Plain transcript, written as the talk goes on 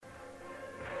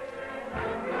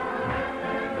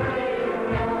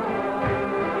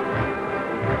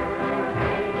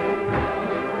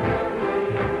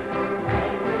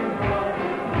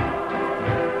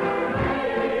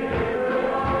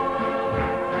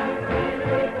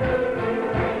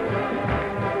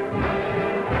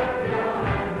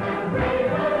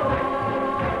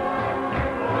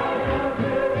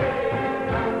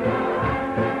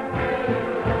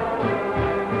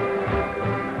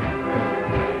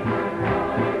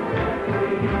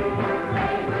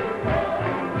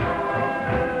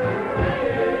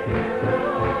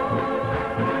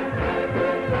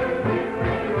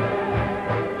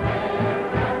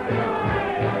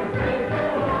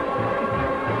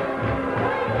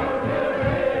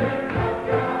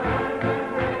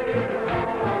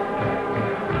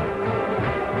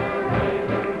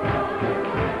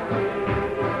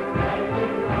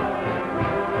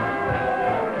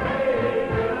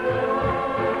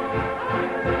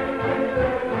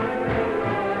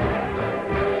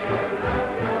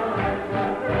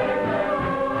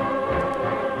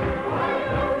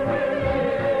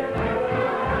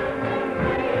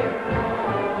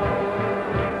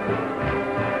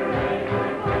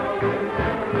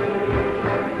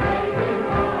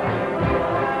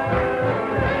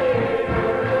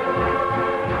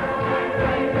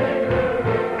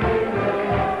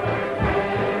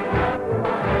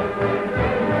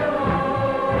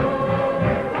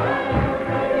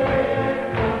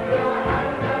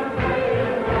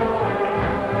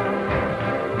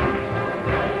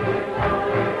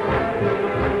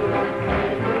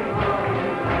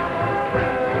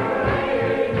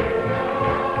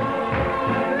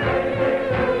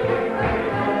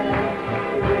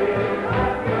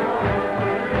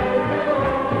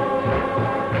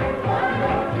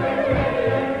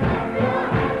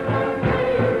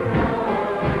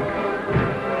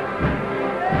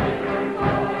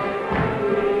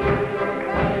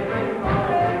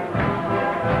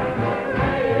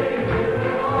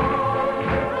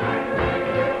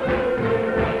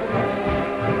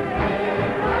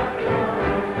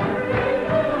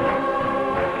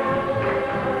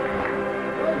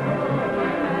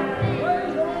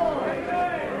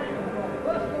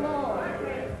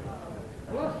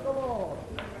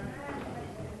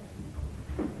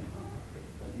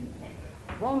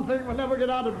think we'll never get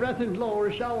out of breath in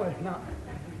glory, shall we? No.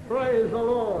 Praise the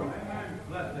Lord.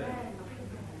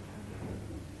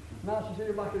 Nice to see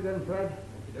you back again, Fred.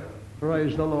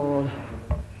 Praise the Lord.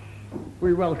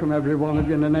 We welcome every one of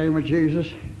you in the name of Jesus.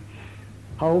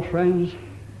 Old friends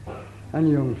and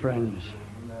young friends.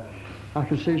 I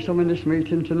can see some in this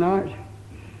meeting tonight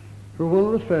who were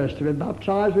one of the first to be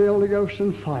baptized with the Holy Ghost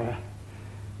and fire.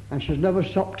 And she's never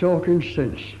stopped talking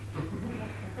since.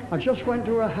 I just went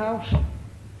to her house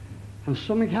and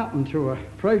something happened to her.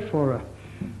 Prayed for her.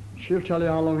 She'll tell you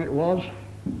how long it was.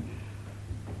 And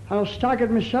I was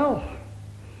staggered myself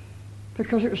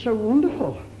because it was so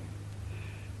wonderful.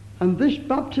 And this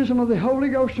baptism of the Holy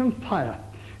Ghost and fire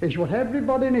is what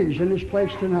everybody needs in this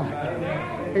place tonight.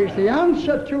 It's the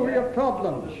answer to your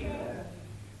problems.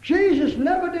 Jesus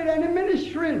never did any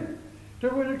ministering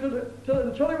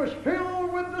until he was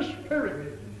filled with the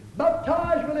Spirit,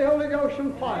 baptized with the Holy Ghost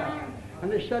and fire.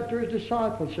 And he said to his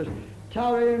disciples, says,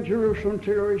 tarry in Jerusalem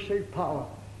till you receive power.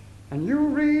 And you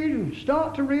read and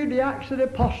start to read the Acts of the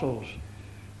Apostles,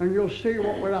 and you'll see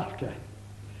what we're after.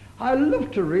 I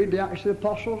love to read the Acts of the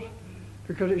Apostles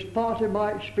because it's part of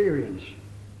my experience.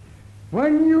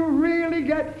 When you really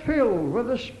get filled with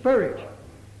the Spirit,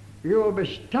 you will be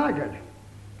staggered.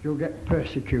 You'll get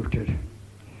persecuted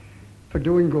for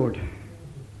doing good,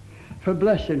 for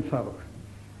blessing folk,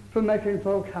 for making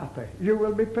folk happy. You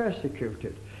will be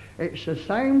persecuted. It's the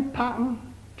same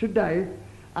pattern today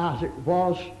as it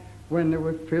was when they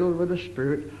were filled with the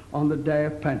Spirit on the day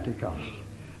of Pentecost.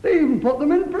 They even put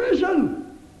them in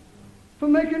prison for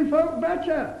making folk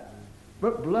better.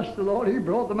 But bless the Lord, he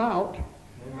brought them out.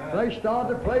 Amen. They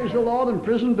started to praise the Lord and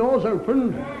prison doors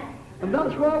opened. And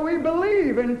that's why we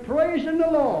believe in praising the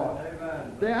Lord.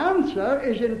 Amen. The answer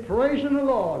is in praising the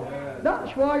Lord. Amen.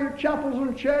 That's why your chapels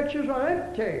and churches are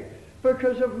empty,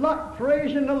 because of lack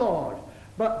praising the Lord.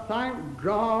 But thank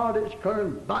God it's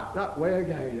coming back that way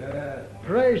again. Yes.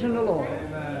 Praising the Lord.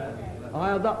 Amen. I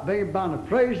had that big banner.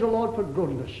 Praise the Lord for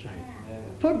goodness sake. Amen.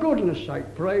 For goodness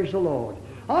sake, praise the Lord.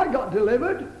 I got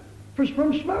delivered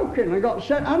from smoking. I got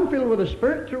set and filled with the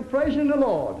Spirit through praising the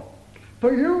Lord.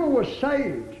 For you who were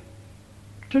saved,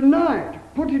 tonight,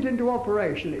 put it into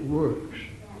operation. It works.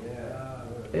 Yeah.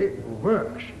 It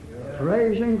works. Yeah.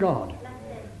 Praising God.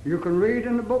 You can read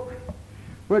in the book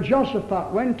where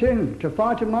Jehoshaphat went in to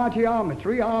fight a mighty army,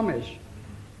 3 armies.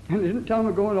 And he didn't tell them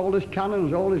to go in all his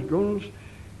cannons, all his guns.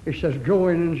 He says, go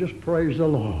in and just praise the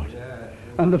Lord. Yeah.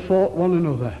 And they fought one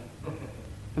another.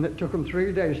 And it took them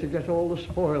 3 days to get all the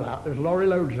spoil out. There's lorry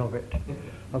loads of it,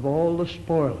 of all the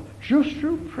spoil. Just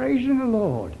through praising the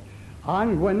Lord.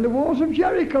 And when the walls of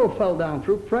Jericho fell down,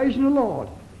 through praising the Lord.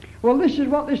 Well, this is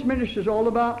what this ministry is all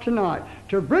about tonight.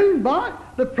 To bring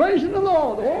back the praise of the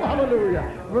Lord. Oh,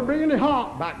 hallelujah. We're bringing the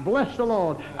heart back. Bless the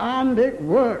Lord. And it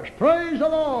works. Praise the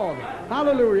Lord.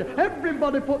 Hallelujah.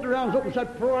 Everybody put their hands up and say,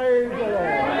 praise the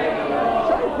Lord.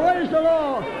 Say, praise the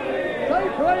Lord.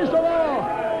 Say, praise the Lord.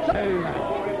 Say, amen.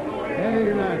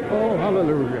 Amen. Oh,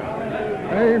 hallelujah.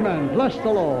 Amen. Bless the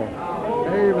Lord.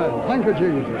 Amen. Thank you,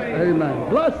 Jesus. Amen.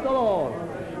 Bless the Lord.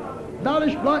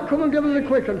 Gladys Black, come and give us a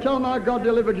quick and tell them how God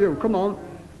delivered you. Come on.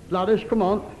 Gladys, come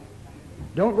on.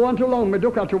 Don't go on too long. My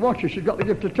duck had to watch her. She's got the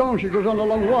gift of tongue. She goes on a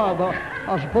long while, but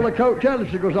I have to pull a coattail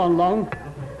if she goes on long.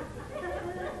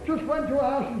 Just went to her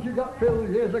house and she got filled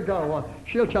years ago.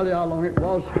 She'll tell you how long it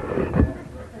was.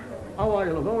 How are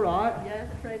you, love? All right? Yes,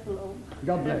 praise the Lord.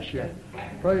 God bless you.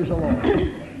 Praise the Lord.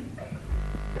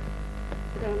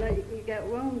 Don't let you get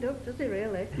wound up, does he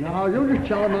really? No, you just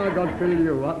tell him how God filled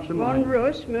you. That's the One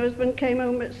rush, my husband came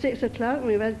home at 6 o'clock and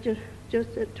we had just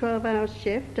a 12-hour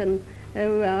shift, and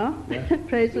there we are. Yes.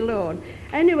 Praise the Lord.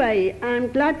 Anyway,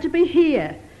 I'm glad to be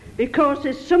here because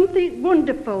there's something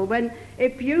wonderful when,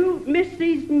 if you miss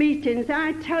these meetings,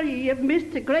 I tell you, you've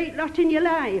missed a great lot in your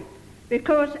life,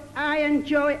 because I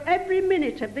enjoy every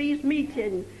minute of these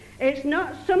meetings. It's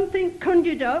not something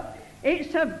conjured up,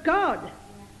 it's of God.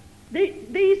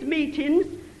 These meetings,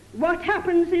 what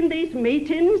happens in these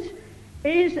meetings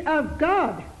is of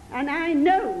God, and I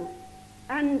know.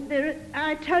 And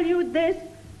I tell you this,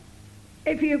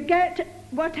 if you get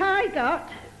what I got,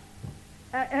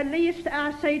 at least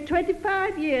I say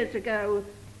 25 years ago,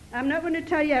 I'm not going to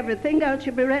tell you everything, else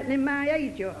you'll be reckoning my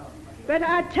age up. But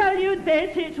I tell you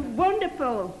this, it's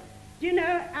wonderful. You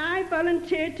know, I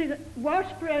volunteered to wash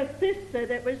for a sister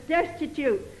that was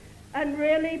destitute and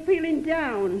really feeling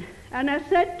down. And I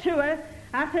said to her,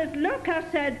 I said, look, I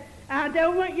said, I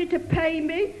don't want you to pay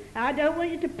me. I don't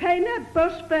want you to pay me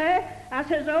bus fare. I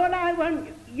says, all I want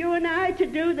you and I to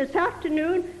do this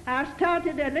afternoon, I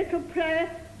started a little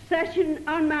prayer session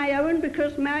on my own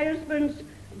because my husband's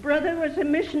brother was a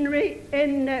missionary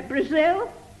in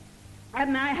Brazil.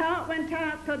 And my heart went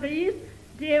out for these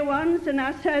dear ones, and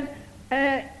I said,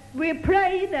 we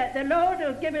pray that the Lord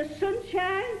will give us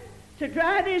sunshine to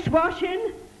dry this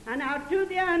washing, and I'll do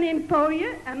the ironing for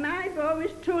you. And my boy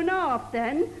was 2.5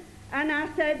 then, and I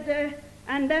said,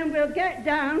 and then we'll get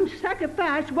down,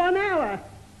 sacrifice 1 hour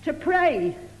to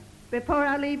pray before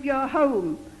I leave your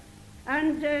home.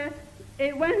 And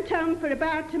it went on for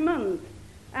about a month.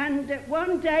 And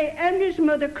one day, Henry's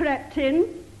mother crept in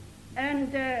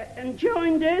and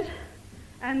joined us.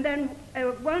 And then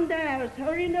one day I was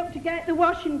hurrying up to get the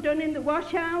washing done in the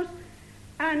wash house,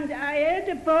 and I heard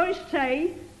a voice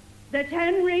say that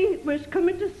Henry was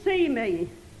coming to see me.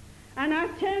 And I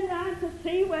turned around to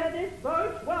see where this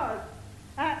voice was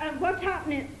and what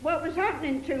was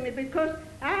happening to me, because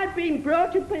I had been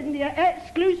brought up in the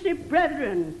exclusive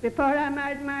brethren before I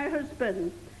married my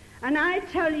husband. And I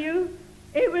tell you,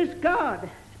 it was God.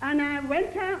 And I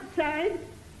went outside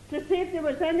to see if there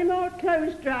was any more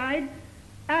clothes dried,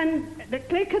 and the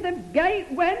click of the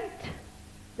gate went.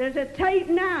 There's a tape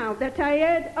now that I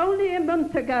heard only a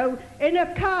month ago in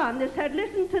a car, and they said,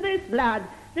 listen to this, lad.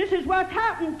 This is what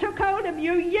happened, took hold of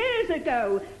you years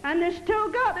ago, and they still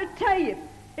got the tape.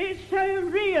 It's so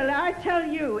real, I tell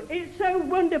you. It's so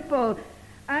wonderful.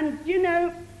 And, you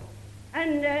know,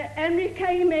 and Henry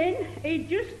came in. He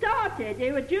just started.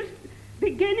 He was just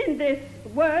beginning this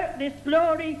work, this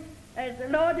glory, as the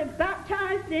Lord had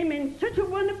baptized him in such a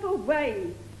wonderful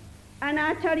way. And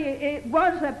I tell you, it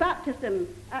was a baptism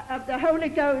of the Holy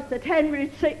Ghost that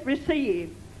Henry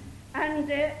received.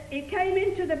 And he came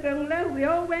into the bungalow. We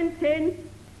all went in,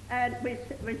 and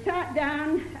we sat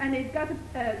down, and he'd got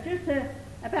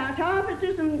about half a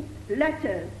dozen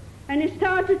letters. And he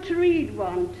started to read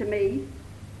one to me,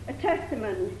 a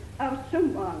testament of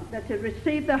someone that had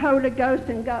received the Holy Ghost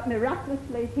and got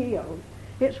miraculously healed.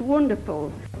 It's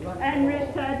wonderful. Henry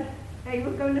said, he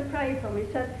was going to pray for me.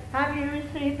 He said, have you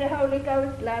received the Holy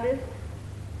Ghost, Gladys?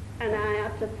 And I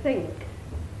had to think.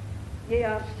 Ye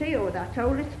are sealed, that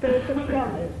Holy Spirit of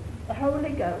promise, the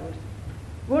Holy Ghost.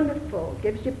 Wonderful,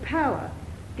 gives you power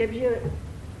to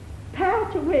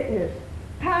witness,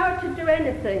 power to do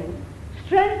anything,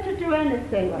 strength to do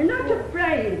anything. You're not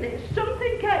afraid, it's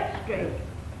something extra.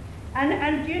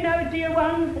 And you know, dear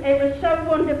ones, it was so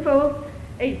wonderful.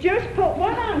 He just put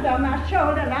one hand on my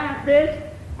shoulder like this,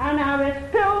 and I was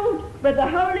filled with the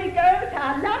Holy Ghost.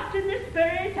 I laughed in the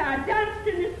Spirit, I danced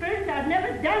in the Spirit. I'd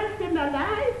never danced in my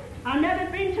life. I've never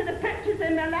been to the pictures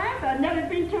in my life. I've never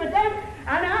been to a dance.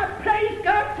 And I praise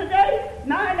God today.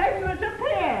 My leg was up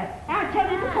here. I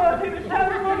tell you, because it was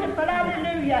so wonderful.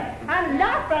 Hallelujah. And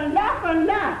laugh and laugh and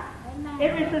laugh.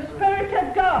 It was the Spirit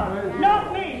of God,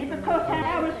 not me, because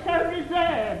I was so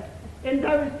reserved in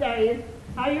those days.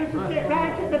 I used to sit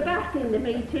right at the back in the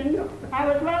meeting. I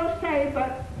was well saved,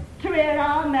 but to hear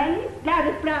amen,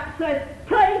 Gladys Black said,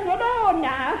 praise the Lord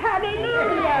now,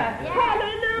 hallelujah,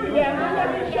 hallelujah. We're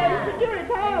not ashamed to do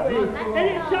it, are we? And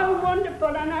it's so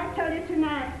wonderful, and I tell you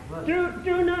tonight,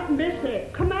 do not miss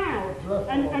it. Come out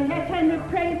and let Henry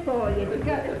pray for you to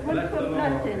get this wonderful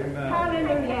blessing.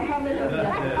 Hallelujah,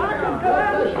 hallelujah. I could go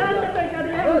out and stand up and go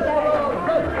to heaven.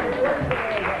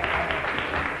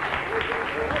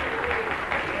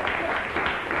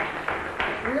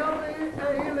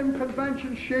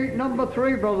 Convention sheet number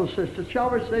 3, brothers and sisters. Shall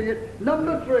we sing it?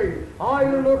 Number 3. Are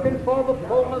you looking for the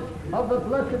fullness of the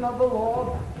blessing of the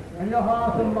Lord in your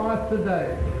heart and life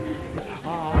today?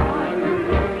 Are you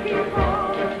looking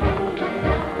for the fullness of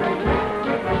the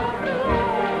blessing of the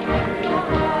Lord in your heart and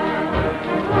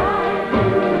life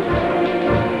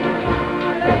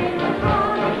today? Lay the promise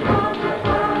of the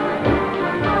Father and promise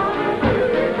to be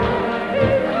born.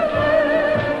 He's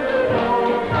the Lord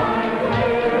all time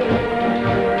way.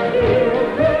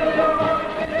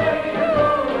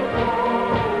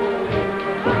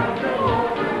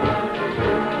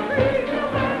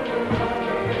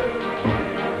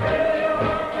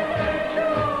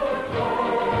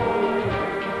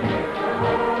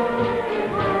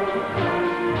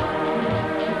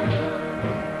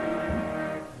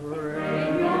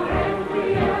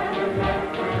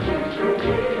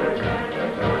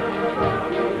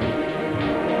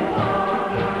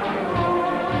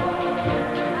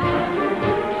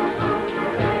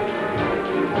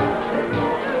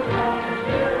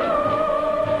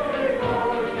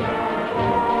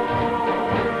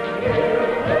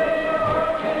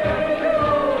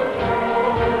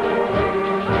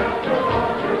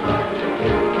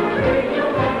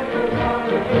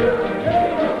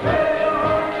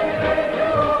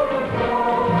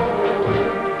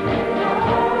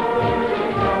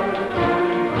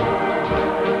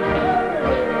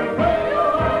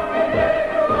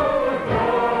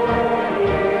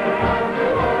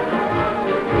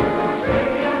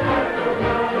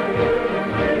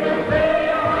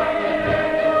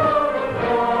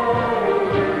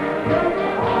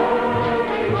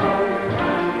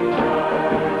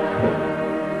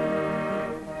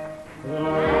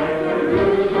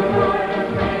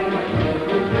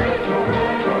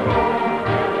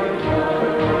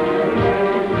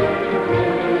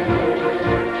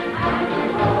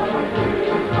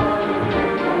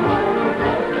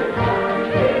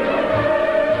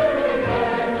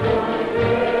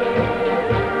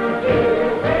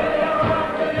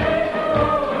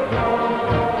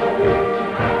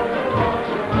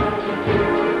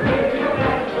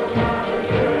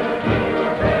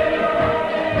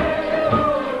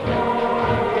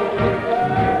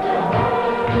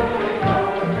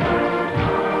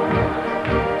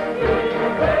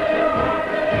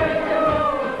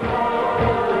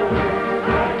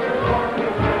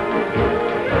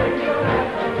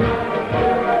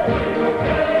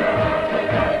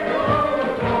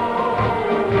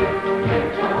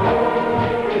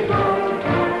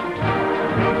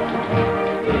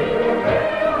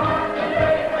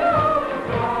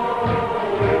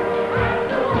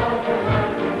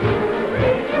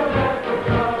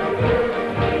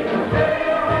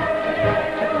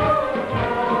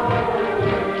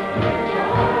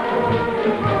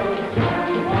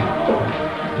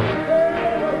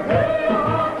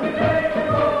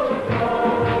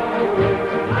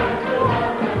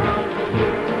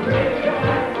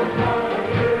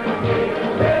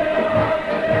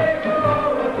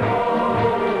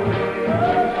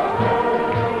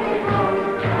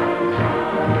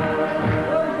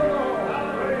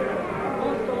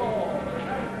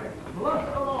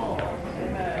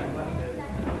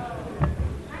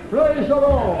 Praise the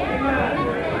Lord.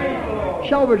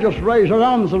 Shall we just raise our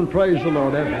hands and praise the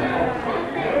Lord, everyone?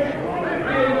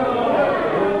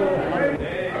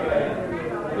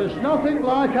 There's nothing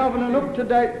like having an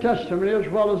up-to-date testimony as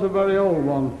well as a very old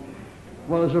one.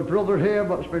 Well, there's a brother here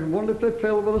that's been wonderfully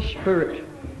filled with the Spirit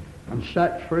and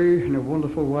set free in a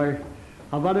wonderful way.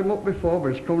 I've had him up before,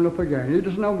 but he's coming up again. He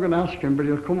doesn't know I'm going to ask him, but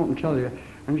he'll come up and tell you.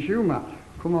 And it's you, Matt.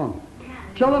 Come on.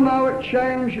 Tell him how it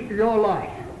changed your life.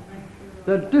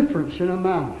 The difference in a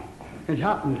man. It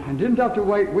happened. And didn't have to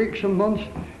wait weeks and months.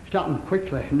 It happened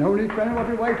quickly. No need for anyone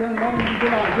to wait any longer than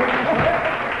tonight.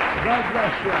 God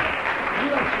bless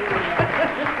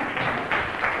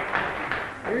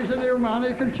you. He's a new man,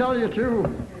 he can tell you too.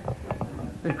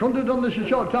 He couldn't have done this a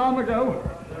short time ago.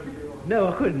 No,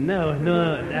 I couldn't, no.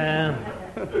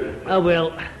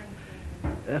 Well,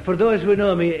 for those who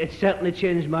know me, it certainly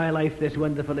changed my life, this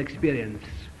wonderful experience.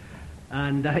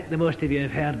 And I think the most of you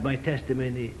have heard my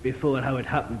testimony before, how it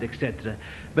happened, etc.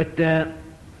 But a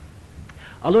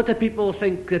lot of people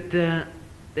think that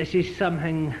this is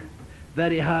something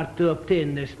very hard to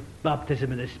obtain, this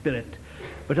baptism in the Spirit.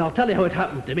 But I'll tell you how it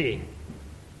happened to me.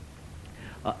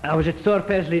 I was at Thorpe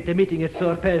Esley, at a meeting at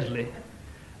Thorpe Esley,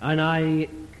 and I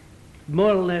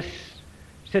more or less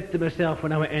said to myself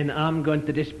when I went in, I'm going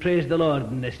to just praise the Lord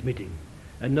in this meeting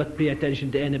and not pay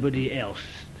attention to anybody else.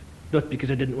 Not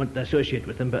because I didn't want to associate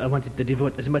with them, but I wanted to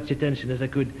devote as much attention as I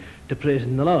could to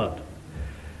praising the Lord.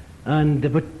 And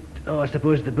I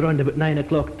suppose around about 9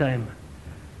 o'clock time,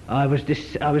 I was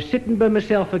sitting by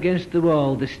myself against the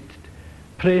wall, just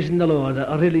praising the Lord.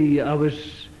 I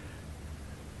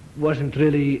wasn't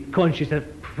really conscious of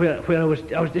where I was.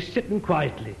 I was just sitting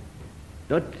quietly,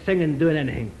 not singing, doing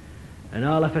anything. And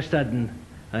all of a sudden,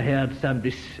 I heard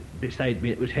somebody beside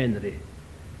me. It was Henry.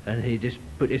 And he just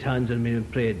put his hands on me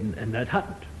and prayed, and that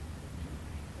happened.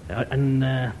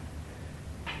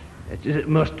 It's a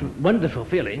most wonderful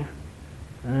feeling.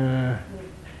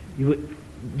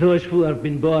 Those who have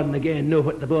been born again know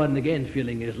what the born again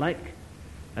feeling is like.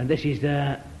 And this is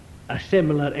a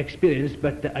similar experience,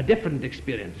 but a different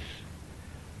experience.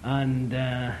 And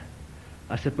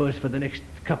I suppose for the next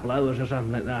couple of hours or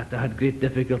something like that, I had great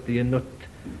difficulty in not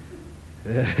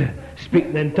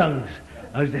speaking in tongues.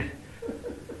 I was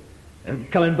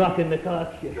coming back in the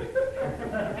car here.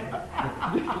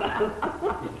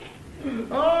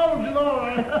 Oh,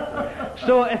 glory!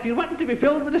 So if you want to be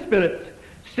filled with the Spirit,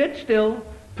 sit still,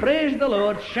 praise the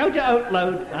Lord, shout it out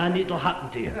loud, and it'll happen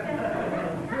to you.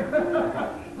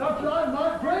 That's right,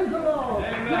 Mike. Praise the Lord.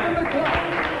 Amen. Give him a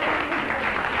clap.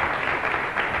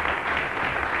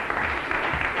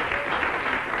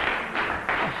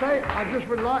 I just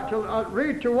would like to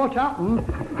read to what happened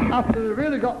after they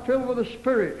really got filled with the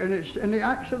Spirit, and it's in the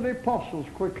Acts of the Apostles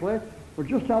quickly. We'll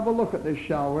just have a look at this,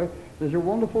 shall we? There's a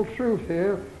wonderful truth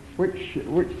here which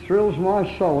thrills my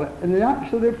soul. In the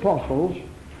Acts of the Apostles,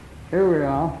 here we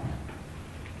are.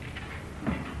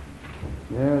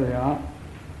 There they are.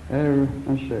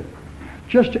 That's it.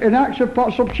 Just in Acts of the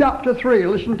Apostles, chapter 3,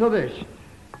 listen to this.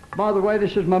 By the way,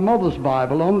 this is my mother's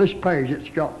Bible. On this page, it's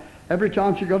got, every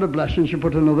time she got a blessing, she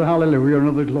put another hallelujah,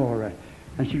 another glory.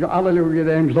 And she got hallelujah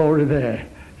there and glory there.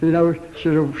 You know,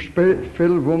 she's a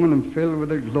Spirit-filled woman and filled with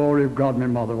the glory of God, my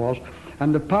mother was.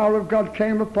 And the power of God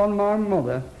came upon my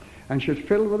mother, and she was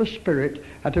filled with the Spirit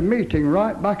at a meeting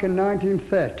right back in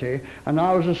 1930, and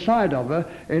I was aside of her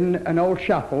in an old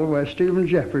chapel where Stephen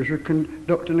Jeffries was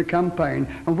conducting a campaign,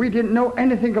 and we didn't know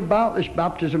anything about this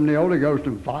baptism in the Holy Ghost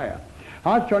and fire.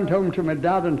 I turned home to my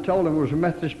dad and told him I was a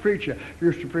Methodist preacher who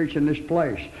used to preach in this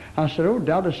place. I said, oh,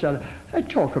 Dad, I said, they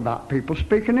talk about people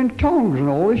speaking in tongues and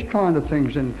all these kind of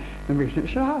things in the meeting.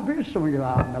 He said, I bet something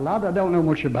about it, lad. I don't know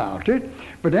much about it.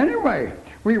 But anyway,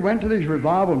 we went to these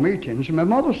revival meetings, and my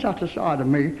mother sat aside of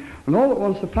me, and all at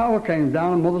once the power came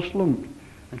down, and Mother slumped,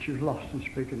 and she was lost in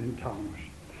speaking in tongues.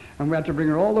 And we had to bring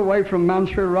her all the way from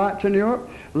Mansfield right to New York,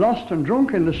 lost and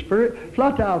drunk in the Spirit,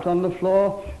 flat out on the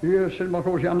floor. You see my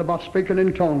course on the bus speaking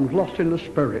in tongues, lost in the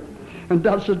Spirit. And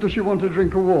Dad said, does she want a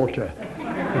drink of water?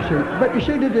 But you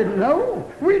see, they didn't know.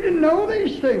 We didn't know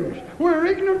these things. We're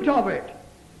ignorant of it.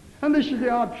 And this is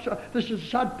the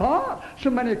sad part.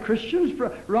 So many Christians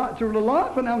right through the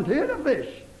life and haven't heard of this.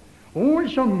 Oh,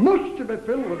 it's a must to be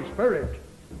filled with the Spirit.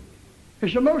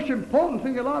 It's the most important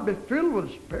thing in life, be filled with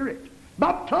the Spirit.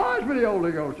 Baptized with the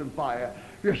Holy Ghost and fire.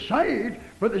 You're saved,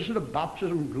 but this is the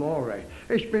baptism of glory.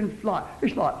 It's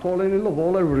like falling in love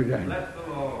all over again. Bless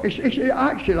the Lord. It's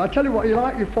actually, I tell you what,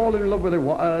 you fall in love with a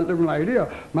little lady,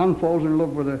 a man falls in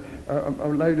love with a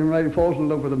lady falls in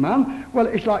love with a man. Well,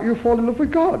 it's like you fall in love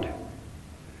with God.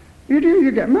 You do,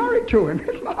 you get married to him.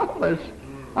 It's marvelous.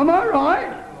 Am I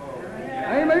right?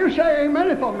 Amen. You say amen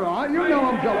if I'm right. You know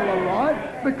I'm jolly well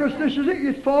right. Because this is it.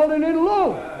 You're falling in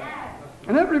love.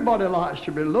 And everybody likes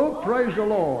to be loved. Praise the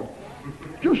Lord.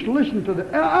 Just listen to the...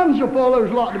 Hands up all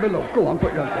those like to be loved. Go on,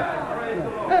 put your hand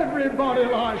up. Everybody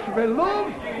likes to be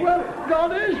loved. Well,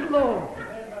 God is love.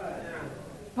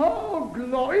 Oh,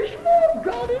 God is love.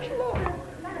 God is love.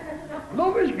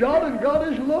 Love is God and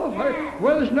God is love. Hey,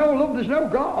 where there's no love, there's no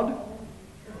God.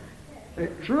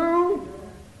 It's true.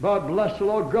 God bless the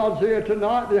Lord. God's here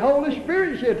tonight. The Holy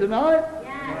Spirit's here tonight.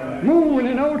 Yeah. Moving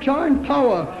in all-time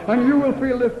power. And you will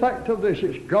feel the effect of this.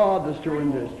 It's God that's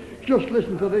doing this. Just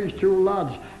listen to these two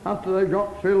lads after they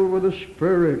got filled with the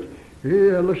Spirit.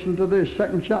 Here, listen to this,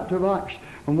 2nd chapter of Acts,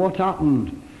 and what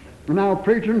happened. Now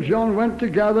Peter and John went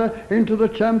together into the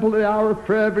temple, the hour of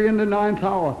prayer being the 9th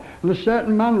hour. And a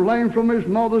certain man lame from his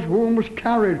mother's womb was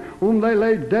carried, whom they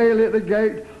laid daily at the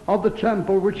gate of the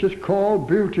temple, which is called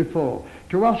Beautiful,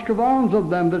 to ask of alms of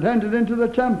them that entered into the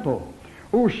temple.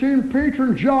 Who seeing Peter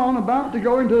and John about to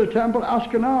go into the temple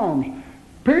asking alms.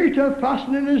 Peter,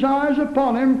 fastening his eyes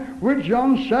upon him, with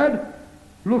John said,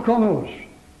 "Look on us."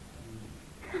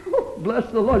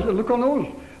 Bless the Lord, said, "Look on us."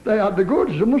 They had the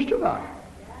goods, they must have had.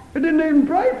 He didn't even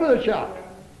pray for the chap.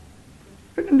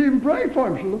 He didn't even pray for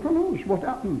him. So look on us, what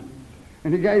happened?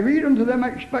 And he gave heed unto them,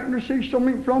 expecting to see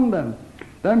something from them.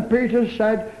 Then Peter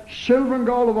said, "Silver and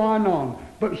gold have I none,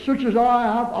 but such as I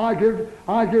have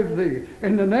I give thee.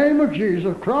 In the name of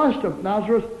Jesus Christ of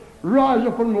Nazareth, rise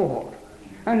up and walk."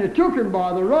 And he took him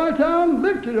by the right hand,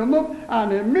 lifted him up,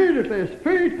 and immediately his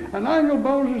feet and ankle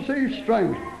bones received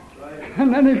strength.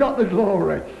 And then he got the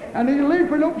glory. And he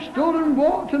leaping up stood and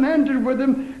walked and entered with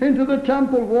him into the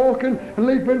temple, walking and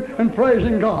leaping and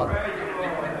praising God.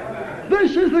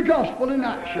 This is the gospel in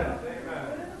action.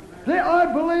 I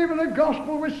believe in a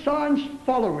gospel with signs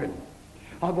following.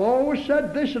 I've always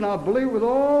said this, and I believe with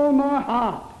all my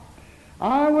heart.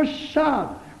 I was sad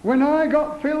when I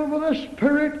got filled with the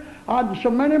Spirit, and so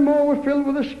many more were filled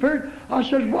with the Spirit. I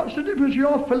said, what's the difference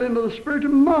your filling of the Spirit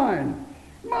and mine?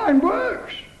 Mine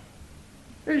works.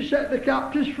 It set the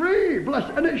captives free, bless,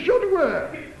 and it should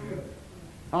work.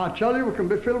 I tell you, we can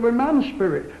be filled with man's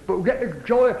spirit, but we get the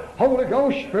joy of Holy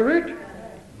Ghost Spirit,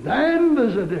 then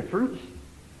there's a difference.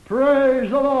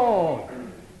 Praise the Lord.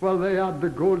 Well, they had the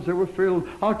goods, they were filled.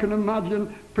 I can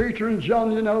imagine Peter and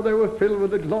John, you know, they were filled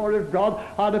with the glory of God.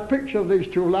 I had a picture of these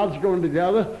two lads going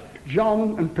together,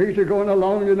 John and Peter going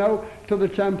along, you know, to the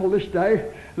temple this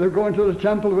day. They're going to the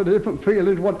temple with a different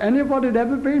feeling than what anybody had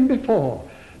ever been before.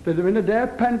 They'd been the day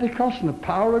of Pentecost and the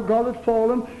power of God had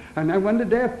fallen. And then when the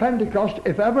day of Pentecost,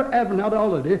 if ever heaven had a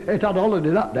holiday, it had a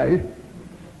holiday that day.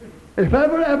 If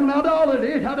ever heaven had a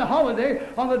holiday, it had a holiday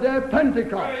on the day of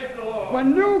Pentecost.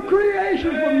 When new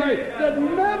creations were made, there'd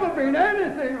never been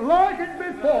anything like it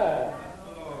before.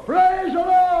 Praise the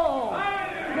Lord.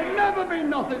 There'd never been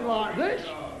nothing like this.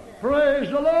 Praise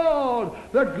the Lord.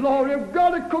 The glory of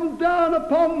God had come down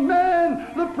upon men.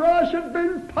 The price had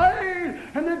been paid.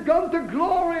 And they'd gone to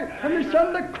glory. And they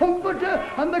sent the Comforter.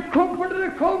 And the Comforter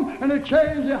to come. And to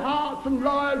change the hearts and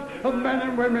lives of men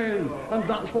and women. And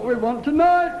that's what we want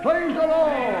tonight. Praise the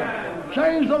Lord.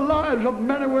 Change the lives of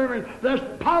men and women. There's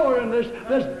power in this.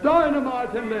 There's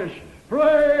dynamite in this.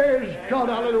 Praise God.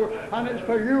 Hallelujah. And it's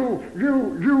for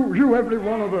you, every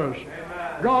one of us.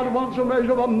 God wants to raise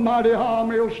up a mighty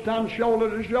army who'll stand shoulder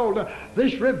to shoulder.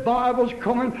 This revival's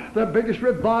coming, the biggest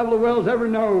revival the world's ever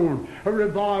known. A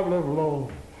revival of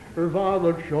love, a revival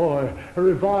of joy, a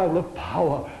revival of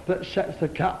power that sets the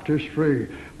captives free.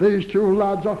 These two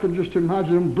lads, I can just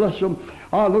imagine them, bless them.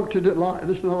 I looked at it like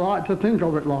this, and I like to think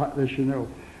of it like this, you know.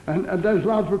 And those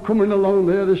lads were coming along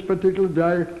there this particular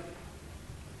day,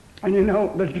 and you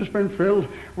know, they'd just been filled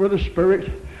with the Spirit.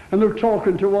 And they're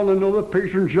talking to one another,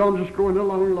 Peter and John just going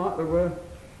along like they were.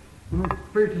 And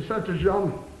Peter said to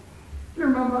John, "Do you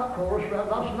remember that chorus we had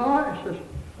last night?" He says,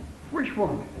 "Which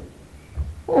one?"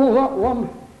 "Oh, that one.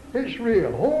 It's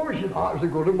real." "Oh," he said, "that was a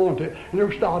good one, wasn't it?" And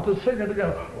they started singing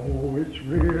together. "Oh, it's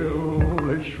real,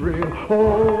 it's real.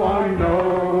 Oh, I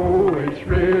know it's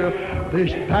real.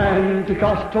 This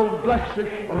Pentecostal blessing.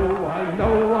 Oh, I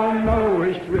know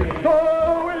it's real.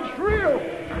 Oh, it's real.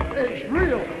 It's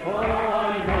real. Oh,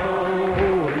 I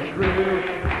know it's real.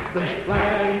 This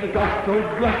Pentecostal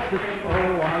blessing.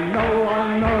 Oh,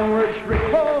 I know it's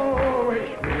real. Oh,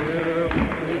 it's real.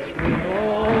 It's real.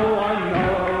 Oh, I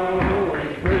know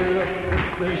it's real.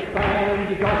 This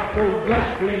Pentecostal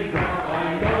blessing.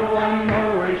 I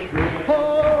know it's real.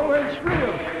 Oh, it's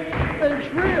real.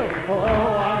 It's real. Oh,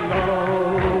 I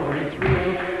know it's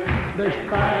real. This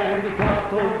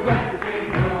Pentecostal blessing.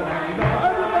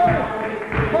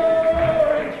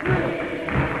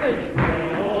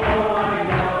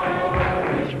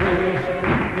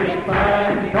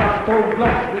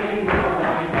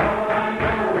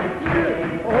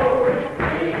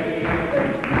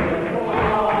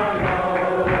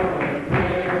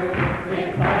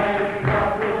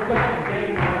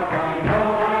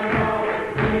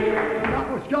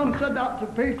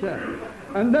 Peter.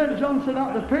 And then John said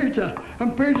out to Peter,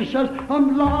 and Peter says,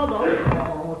 I'm glad I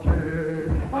got it.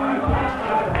 I'm glad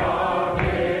I got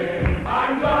it.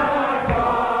 I'm glad I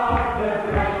got the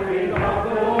blessing of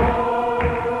the Lord.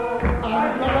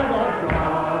 I'm glad I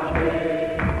got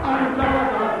it. I'm glad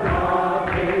I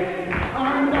got it.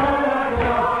 I'm glad I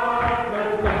got the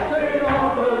blessing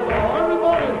of the Lord.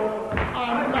 Everybody,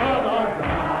 I'm glad I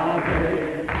got it.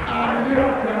 And you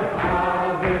can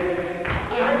have it.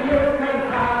 And you can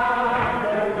have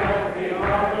the blessing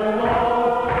of the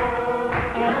Lord.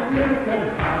 And you can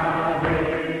have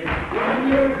it. And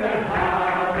you can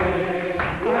have it.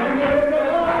 And you can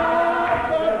have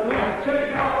the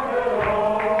blessing of the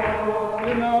Lord.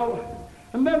 You know,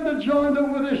 and then they joined up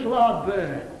with this lad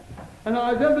there. And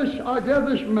I gave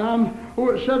this man who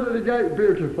had said at the gate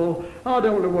beautiful, I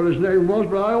don't know what his name was,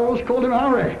 but I always called him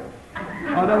Harry.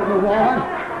 I don't know why.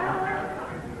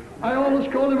 I always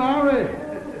called him Harry.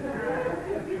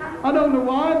 I don't know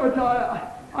why, but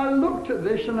I looked at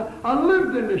this and I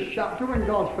lived in this chapter when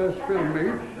God first filled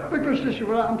me, because this is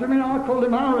what happened to me, and I called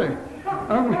him Harry.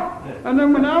 And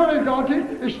then when Harry got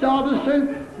it, he started to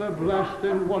sing, the blessed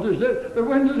in, what is it? The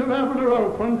windows of heaven are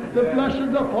open, the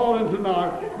blessings are falling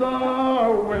tonight. The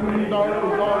windows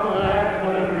of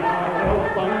heaven are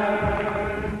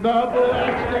open, the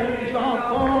blessings are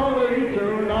falling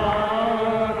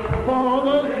tonight. For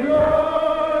the joy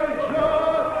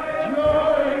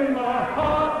in my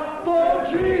heart, for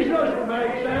Jesus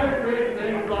makes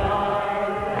everything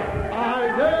right. I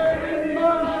gave him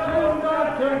my sin not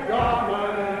to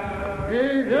garment, he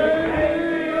gave me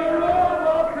a robe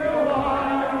of pure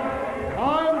white.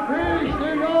 I'm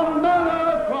feasting on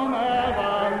manna from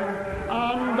heaven,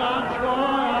 and that's why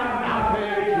I'm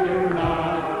happy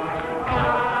tonight.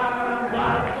 And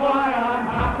that's why I'm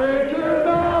happy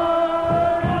tonight.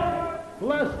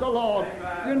 Bless the Lord.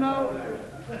 You know,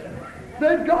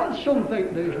 they've got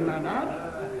something, these men had.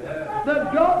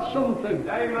 They've got something.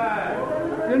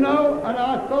 You know, and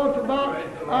I thought about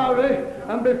Harry,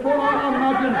 and before I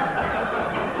imagined,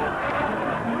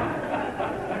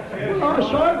 I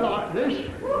saw it like this,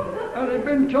 and he'd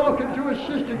been talking to his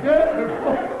sister Gate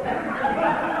before.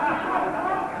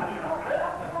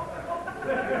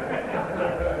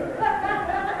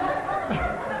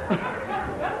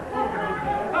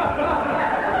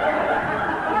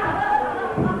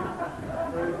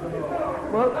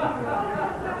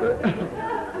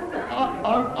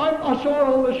 I saw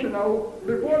all this, you know,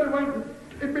 before they went.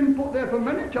 It'd been put there for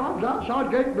many times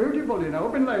outside Gate Beautiful, you know.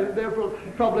 Been laying there for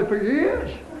probably for years,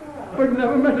 but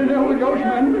never met any Holy Ghost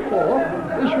men before.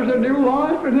 This was a new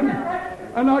life in him,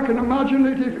 and I can imagine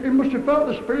it. He must have felt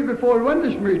the Spirit before he went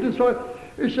this meeting. So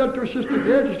he said to his sister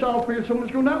Gate, he said, "I feel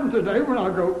something's going to happen today when I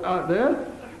go out there,"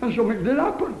 and something did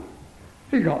happen.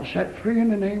 He got set free in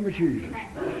the name of Jesus,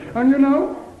 and you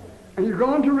know, and you go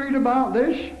on to read about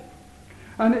this.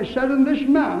 And it said, in this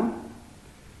man,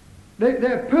 they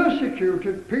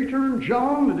persecuted Peter and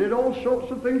John. They did all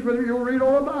sorts of things with him. You'll read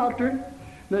all about it.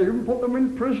 They even put them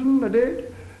in prison. They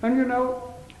did. And you know,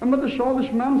 and when they saw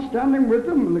this man standing with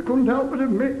them, and they couldn't help but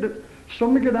admit that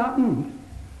something had happened.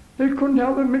 They couldn't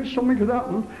help but admit something had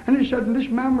happened. And he said, and this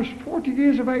man was 40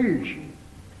 years of age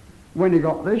when he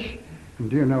got this. And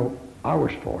do you know, I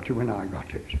was 40 when I got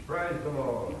it. Praise the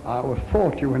Lord. I was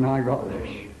 40 when I got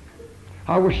this.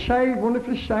 I was saved,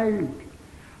 wonderfully saved.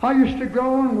 I used to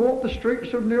go and walk the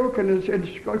streets of Newark, and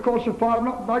of course, I'm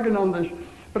not bagging on this,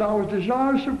 but I was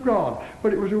desirous of God,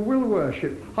 but it was a will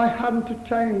worship. I hadn't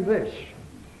attained this.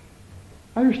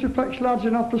 I used to fetch lads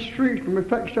in off the street, and we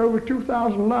fetched over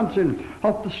 2,000 lads in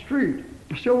off the street.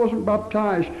 I still wasn't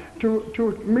baptized, to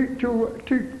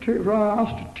our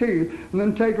house to tea, and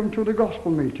then take them to the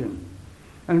gospel meeting.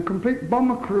 And complete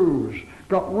bomber crews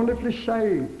got wonderfully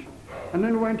saved. And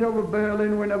then went over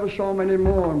Berlin, we never saw them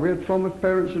anymore. And we had former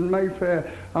parents in Mayfair,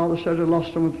 how they said I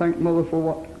lost them and thanked Mother for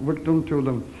what we'd done to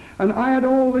them. And I had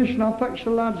all this, and I fetched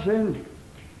the lads in.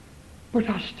 But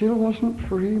I still wasn't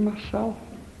free myself.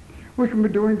 We can be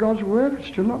doing God's work and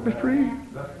still not be free.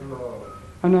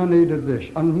 And I needed this.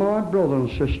 And my brother and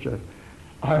sister,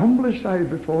 I humbly say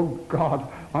before God,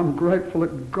 I'm grateful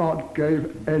that God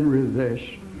gave Henry this.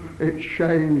 It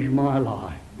changed my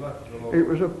life. It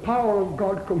was a power of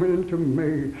God coming into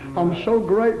me. I'm so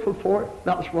grateful for it.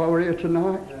 That's why we're here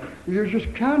tonight. You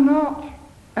just cannot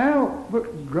help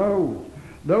but go.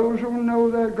 Those who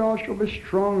know their God shall be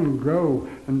strong and go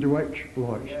and do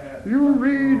exploits. You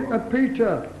read of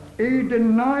Peter. He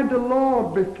denied the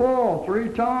Lord before 3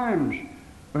 times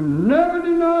and never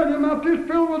denied him after he's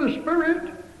filled with the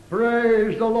Spirit.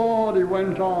 Praise the Lord, he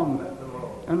went on.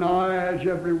 And I urge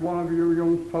every one of you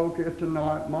young folk here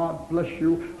tonight, my bless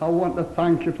you, I want to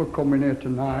thank you for coming here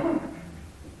tonight.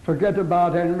 Forget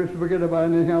about Henry, forget about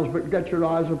anything else, but get your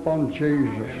eyes upon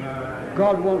Jesus.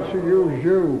 God wants to use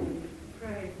you.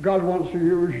 God wants to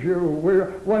use you.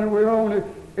 When we're only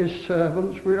His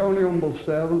servants, we're only humble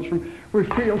servants, and we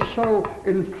feel so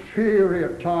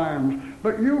inferior at times.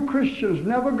 But you Christians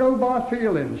never go by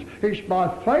feelings. It's by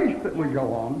faith that we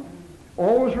go on.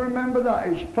 Always remember that.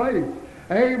 It's faith.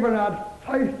 Abraham had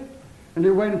faith, and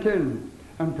he went in.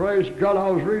 And praise God, I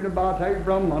was reading about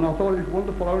Abraham, and I thought it was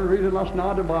wonderful. I was reading last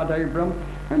night about Abraham,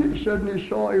 and it said, and he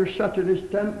saw he was set in his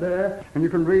tent there, and you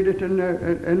can read it in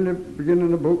the beginning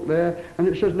of the book there. And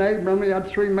it says, and Abraham, he had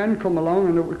 3 men come along,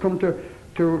 and they would come to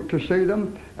see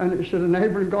them. And it said, and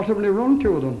Abraham got them, and he run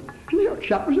to them. And the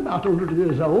chap was about 100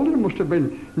 years old. He must have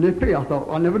been nippy. I thought,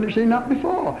 I never seen that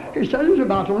before. He said he was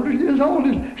about 100 years old.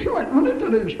 He went running to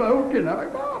them, spoke, you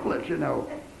know, marvellous, you know.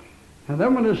 And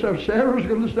then when they said Sarah was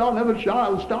going to start and have a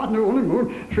child, starting her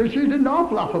honeymoon, she didn't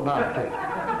half laugh about it.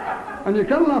 And you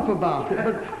can laugh about it,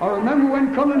 but I remember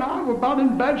when Con and I were bad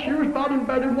in bed, she was bad in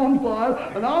bed in one file,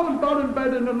 and I was bad in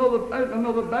bed in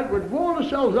another bed. We'd worn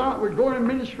ourselves out, we'd go in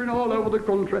ministering all over the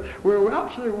country. We were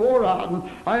absolutely wore out, and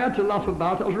I had to laugh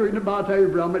about it. I was reading about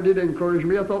Abraham, it did encourage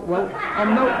me. I thought, well, I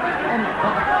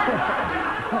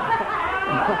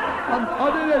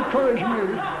did encourage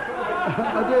me.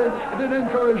 It did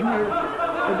encourage me.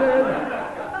 It did.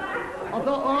 I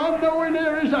thought, well, I'm nowhere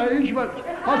near his age, but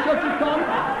I said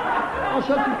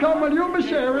to come, well, you'll be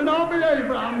Sarah and I'll be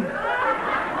Abraham.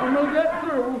 And we'll get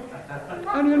through.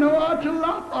 And you know, I had to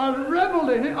laugh. I revelled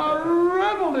in it. I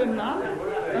revelled in that.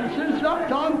 And since that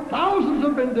time, thousands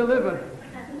have been delivered.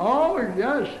 Oh,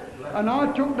 yes. And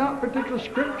I took that particular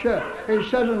scripture. It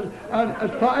says, and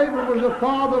as Abraham was the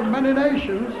father of many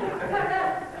nations,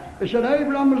 it said,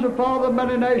 Abraham was the father of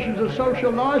many nations, and so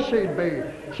shall thy seed be.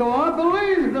 So I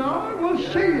believe that I will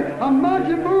see a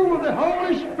mighty move of the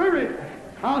Holy Spirit.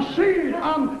 Our seed,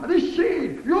 this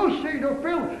seed, your seed will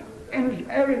fill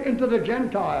into the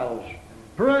Gentiles.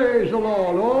 Praise the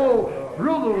Lord. Oh,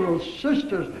 brothers and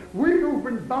sisters, we who've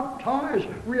been baptized,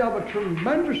 we have a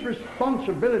tremendous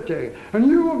responsibility. And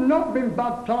you have not been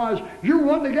baptized, you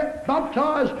want to get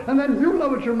baptized, and then you'll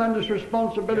have a tremendous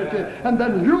responsibility, and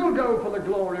then you'll go for the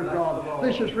glory of God.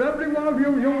 This is for every one of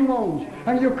you young ones,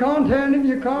 and you can't earn it,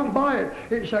 you can't buy it.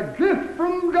 It's a gift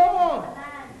from God.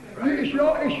 It's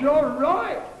your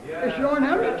right. It's your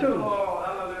inheritance.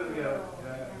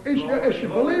 It's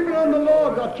believing on the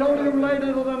Lord. I told a young lady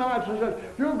the other night, I said,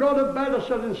 you go to bed, I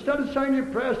said, instead of saying your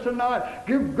prayers tonight,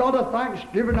 give God a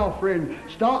thanksgiving offering.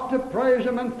 Start to praise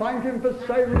Him and thank Him for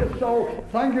saving your soul.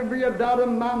 Thank Him for your dad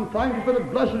and mum. Thank Him for the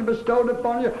blessing bestowed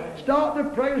upon you. Start to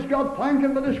praise God. Thank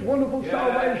Him for this wonderful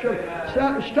salvation.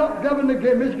 Stop giving the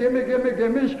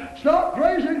gimmies. Start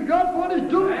praising God for what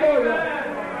He's done for you.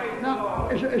 Now,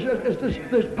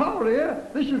 there's power here.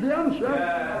 This is the answer.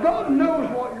 God knows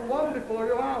what you want before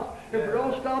you ask. If we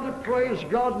all start to praise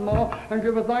God more and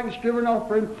give a thanksgiving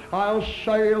offering, I'll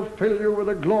say He'll fill you with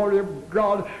the glory of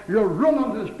God. You'll run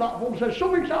onto this platform and say,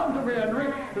 something's happened to me,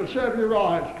 Henry. He'll serve you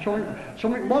right.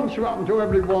 Something wants to happen to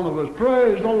every one of us.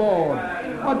 Praise the Lord.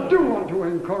 I do want to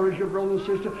encourage you, brother and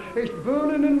sister. It's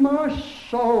burning in my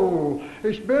soul.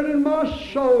 It's burning in my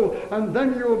soul. And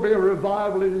then you'll be a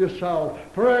revival in yourself.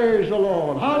 Praise the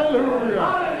Lord.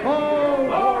 Hallelujah. Oh,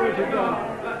 glory to God.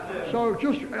 So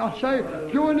I say,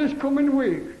 during this coming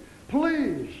week,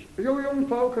 please, you young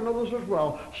folk and others as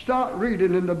well, start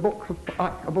reading in the book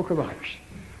of Acts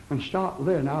and start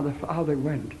learning how they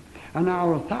went. And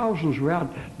how thousands we had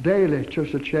daily to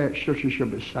the church, such as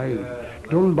should be saved,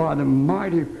 done by the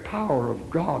mighty power of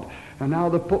God. And how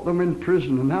they put them in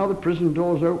prison, and how the prison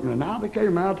doors open, and how they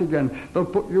came out again. They'll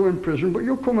put you in prison, but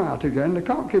you'll come out again. They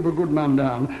can't keep a good man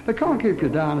down. They can't keep you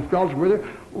down if God's with you.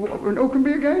 Who can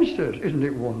be against us? Isn't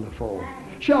it wonderful?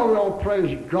 Shall we all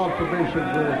praise God for being so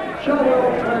good? Shall we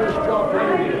all praise God for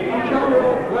being good? Shall we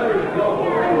all praise God for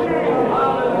being so good?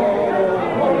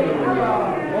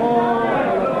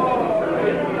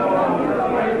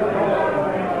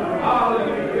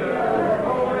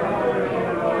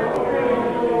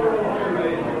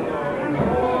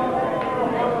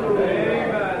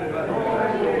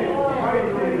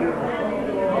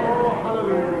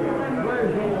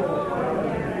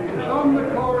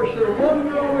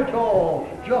 Oh,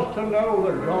 just to know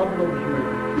that God loves you.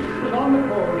 It's on the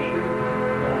chorus sheet.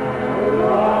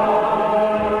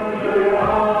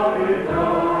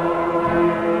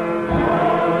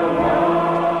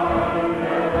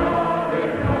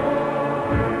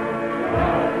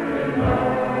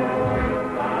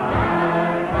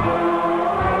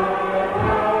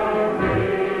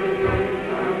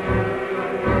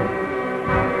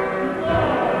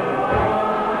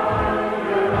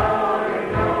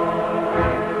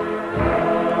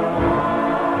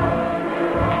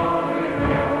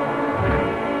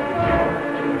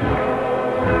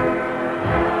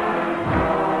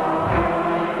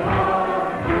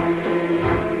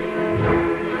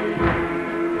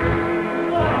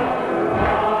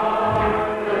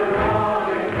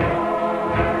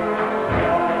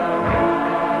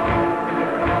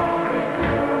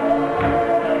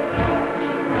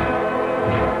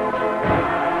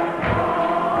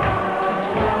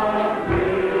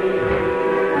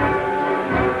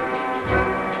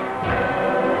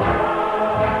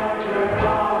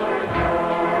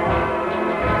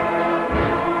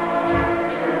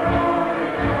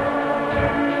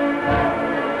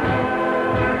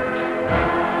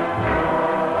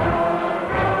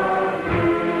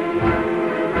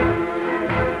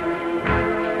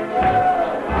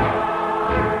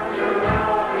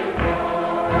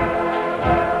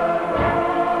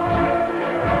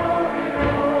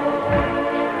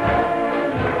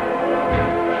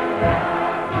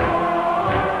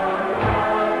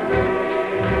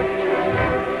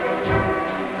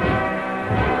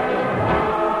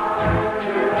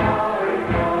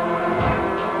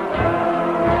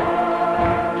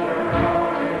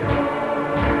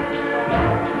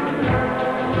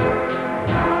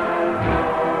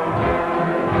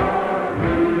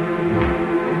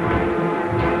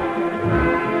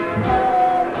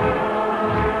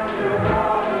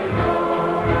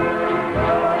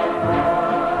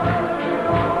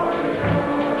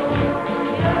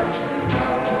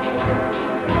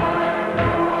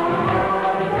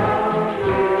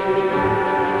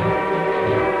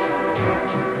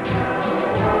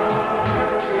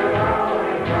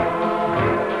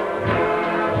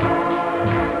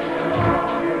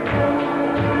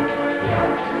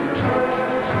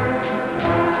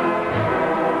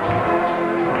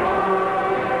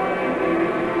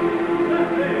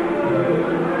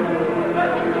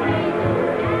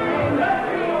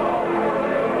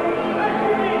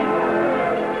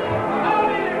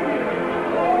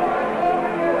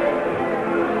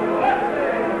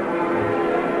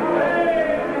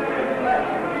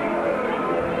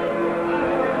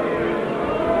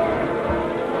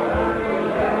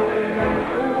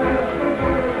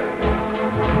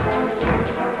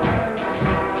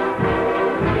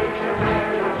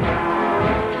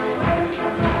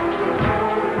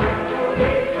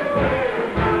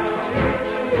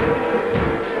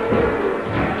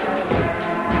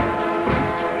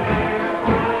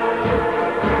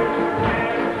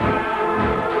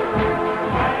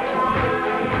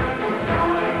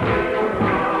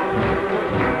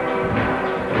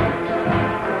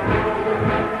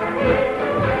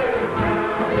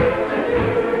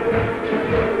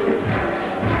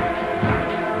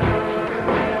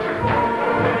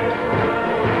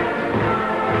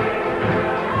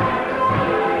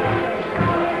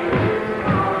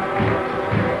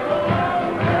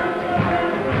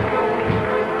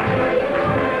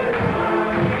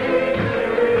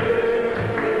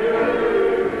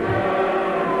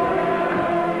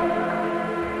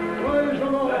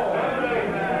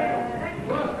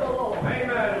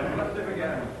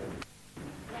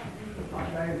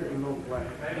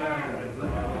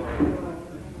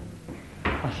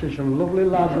 see some lovely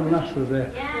lads and lasses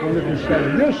there. Wonderful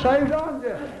saved. You're saved, aren't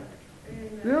you?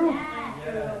 You?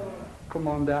 Come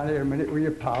on down here a minute with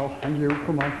your pal. And you,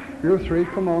 come on. You three,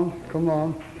 come on. Come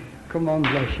on. Come on,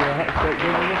 bless you. That's it.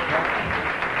 Give them a clap.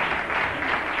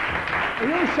 Are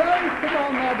you saved? Come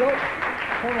on, lad up.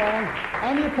 Come on.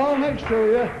 And your pal next to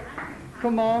you.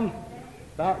 Come on.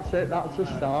 That's it. That's the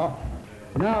start.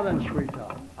 Now then,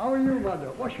 sweetheart. How are you,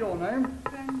 madam? What's your name?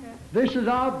 Brenda. This is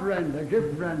our Brenda.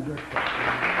 Give Brenda a clap.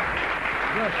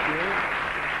 Bless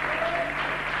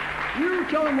you. You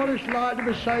tell them what it's like to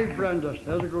be saved, Brenda.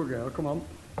 There's a good girl. Come on.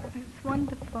 It's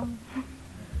wonderful.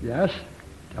 Yes?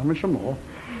 Tell me some more.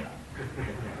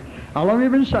 How long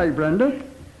have you been saved, Brenda?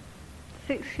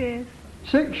 6 years.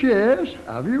 6 years?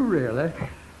 Have you really?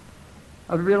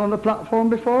 Have you been on the platform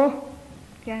before?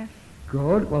 Yes.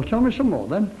 Good. Well, tell me some more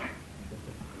then.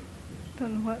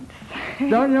 Don't know what to say.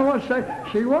 Don't you know what to say?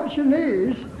 See, what she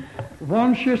needs,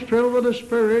 once she's filled with the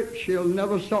Spirit, she'll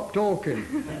never stop talking.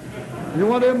 You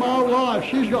want to hear my wife?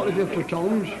 She's got the gift of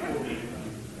tongues.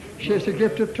 She has the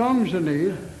gift of tongues, I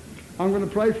need. I'm going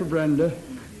to pray for Brenda,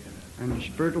 and the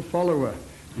Spirit will follow her.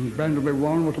 And Brenda will be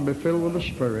one which will be filled with the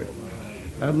Spirit.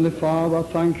 Heavenly Father, I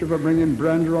thank you for bringing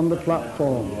Brenda on the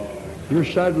platform. You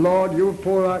said, Lord, you will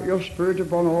pour out your Spirit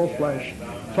upon all flesh.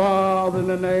 Father, in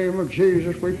the name of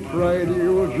Jesus, we pray that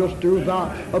you will just do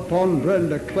that upon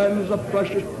Brenda. Cleanse the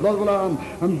precious blood of the Lamb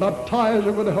and baptize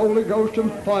her with the Holy Ghost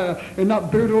and fire in that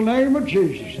beautiful name of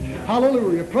Jesus.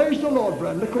 Hallelujah. Praise the Lord,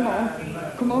 Brenda. Come on.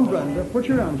 Come on, Brenda. Put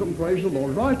your hands up and praise the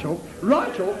Lord. Right up.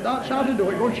 Right up. That's how to do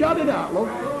it. Go shout it out, look.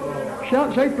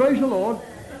 Shout, say, praise the Lord.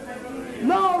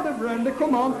 Louder, Brenda.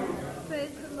 Come on. Praise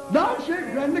the Lord. That's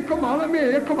it, Brenda. Come on. Let me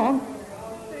hear you. Come on.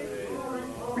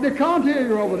 They can't hear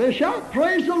you over there. Shout,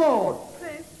 praise the Lord.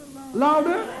 Praise the Lord.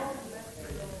 Louder.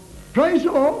 Praise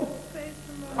the Lord. Praise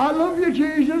the Lord. I love you,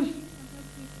 Jesus.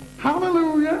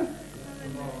 Hallelujah.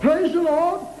 Praise the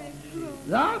Lord.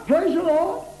 That, praise the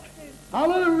Lord.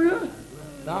 Hallelujah.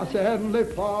 That's the Heavenly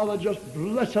Father. Just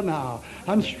bless her now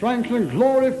and strengthen and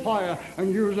glorify her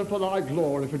and use her for thy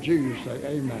glory, for Jesus' sake.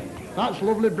 Amen. That's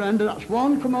lovely, Brenda. That's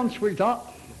one. Come on, sweetheart.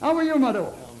 How are you,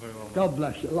 madam? God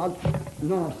bless you, lad.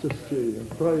 Nice to see you.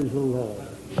 Praise the Lord.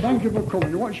 Thank you for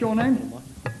coming. What's your name?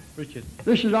 Richard.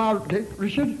 This is our Dick.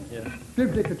 Richard? Yeah.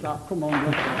 Give Dick a clap. Come on,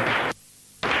 bless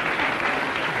you.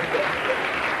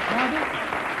 Now,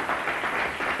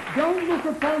 don't look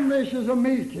upon this as a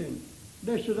meeting.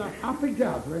 This is a happy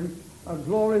gathering, a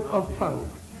glory of folk.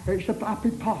 It's a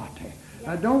happy party.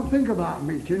 I don't think about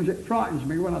meetings. It frightens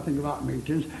me when I think about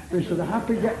meetings. This is a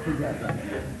happy get-together.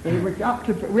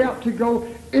 We have to go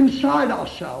inside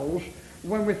ourselves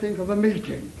when we think of a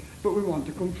meeting. But we want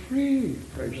to come free.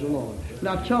 Praise the Lord.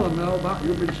 Now tell them now about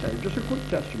you've been saved. Just a quick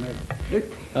testimony. Dick?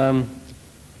 The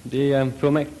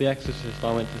film The Exorcist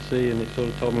I went to see, and it sort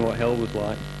of told me what hell was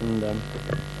like. And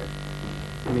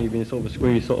me being sort of a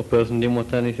squeamy sort of person, didn't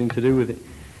want anything to do with it.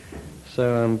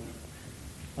 So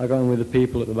I got in with the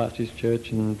people at the Baptist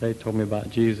church, and they told me about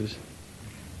Jesus.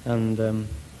 And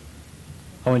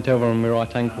I went over on my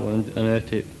right ankle and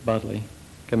hurt it badly.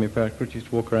 Gave me a pair of crutches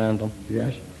to walk around on.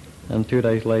 Yes. And 2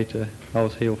 days later, I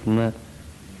was healed from that.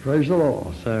 Praise the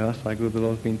Lord. So that's how good the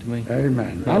Lord's been to me.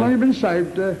 Amen. How long have you been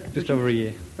saved? Just over a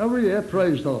year. Over a year.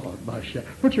 Praise the Lord. Bless you.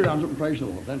 Put your hands up and praise the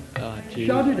Lord then.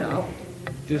 Shout it out.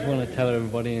 Just want to tell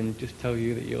everybody and just tell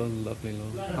you that you're lovely,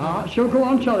 Lord. So go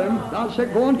on, tell him. That's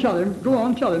it. Go on, tell him. Go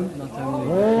on, tell him.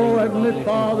 Oh, Heavenly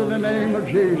Father, in the name of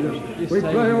Jesus, we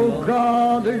pray, oh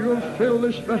God, that you'll fill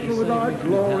this vessel with thy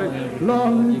glory.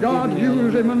 Lord God,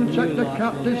 use him and set the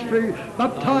captives free.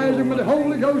 Baptize him with the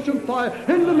Holy Ghost and fire.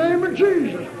 In the name of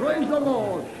Jesus. Praise the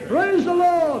Lord. Praise the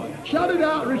Lord. Shout it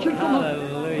out, Richard. Come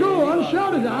on. Go on,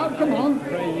 shout it out. Come on.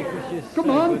 Come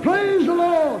on. Praise the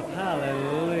Lord.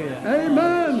 Hallelujah.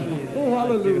 Amen. Oh,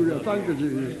 hallelujah. Thank you,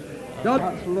 Jesus. God,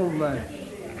 that's lovely.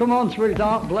 Come on,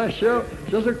 sweetheart. Bless you.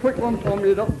 Just a quick one for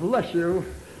me. Bless you.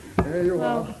 There you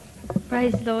are.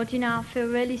 Praise the Lord. You know, I feel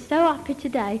really so happy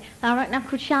today. I reckon I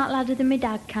could shout louder than my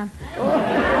dad can.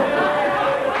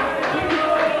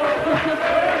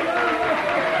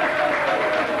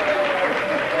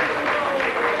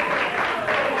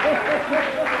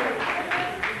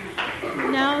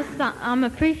 I'm a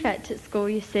prefect at school,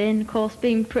 you see, and of course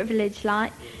being privileged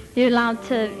like, you're allowed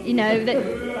to, you know, that...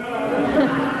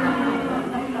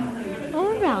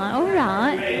 all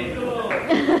right.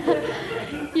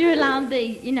 You're allowed the,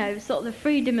 you know, sort of the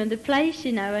freedom of the place,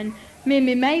 you know, and me and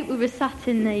my mate, we were sat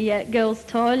in the girls'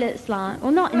 toilets, like,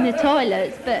 well, not in the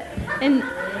toilets, but in,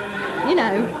 you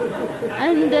know,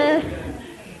 and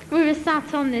we were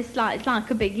sat on this, like, it's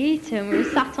like a big heater, and we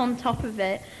were sat on top of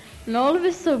it. And all of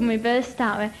a sudden we burst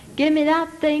out with, give me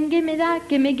that thing, give me that,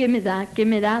 give me that, give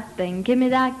me that thing, give me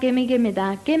that, give me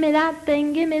that, give me that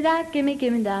thing, give me that, give me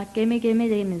that, give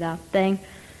me that thing.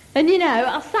 And you know,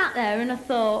 I sat there and I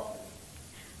thought,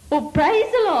 well,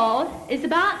 praise the Lord, it's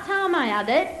about time I had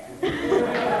it.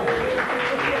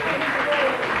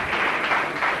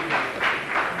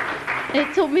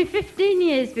 It took me 15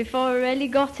 years before I really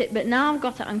got it, but now I've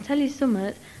got it. I can tell you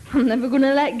something, I'm never going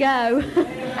to let go.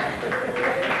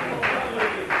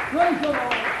 Praise the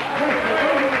Lord.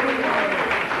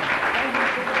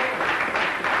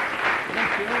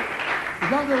 Is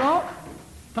that the lot?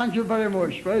 Thank you very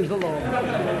much. Praise the Lord.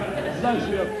 Bless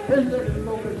you. Isn't it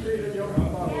lovely to see the young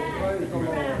man? Praise the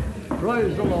Lord.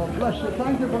 Praise the Lord. Bless you.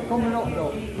 Thank you for coming up,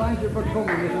 though. Thank you for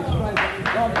coming with the strength.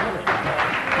 God bless you.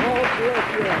 God bless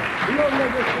you. You're lovely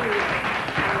to see you.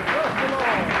 Bless the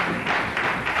Lord.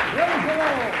 Praise the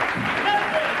Lord.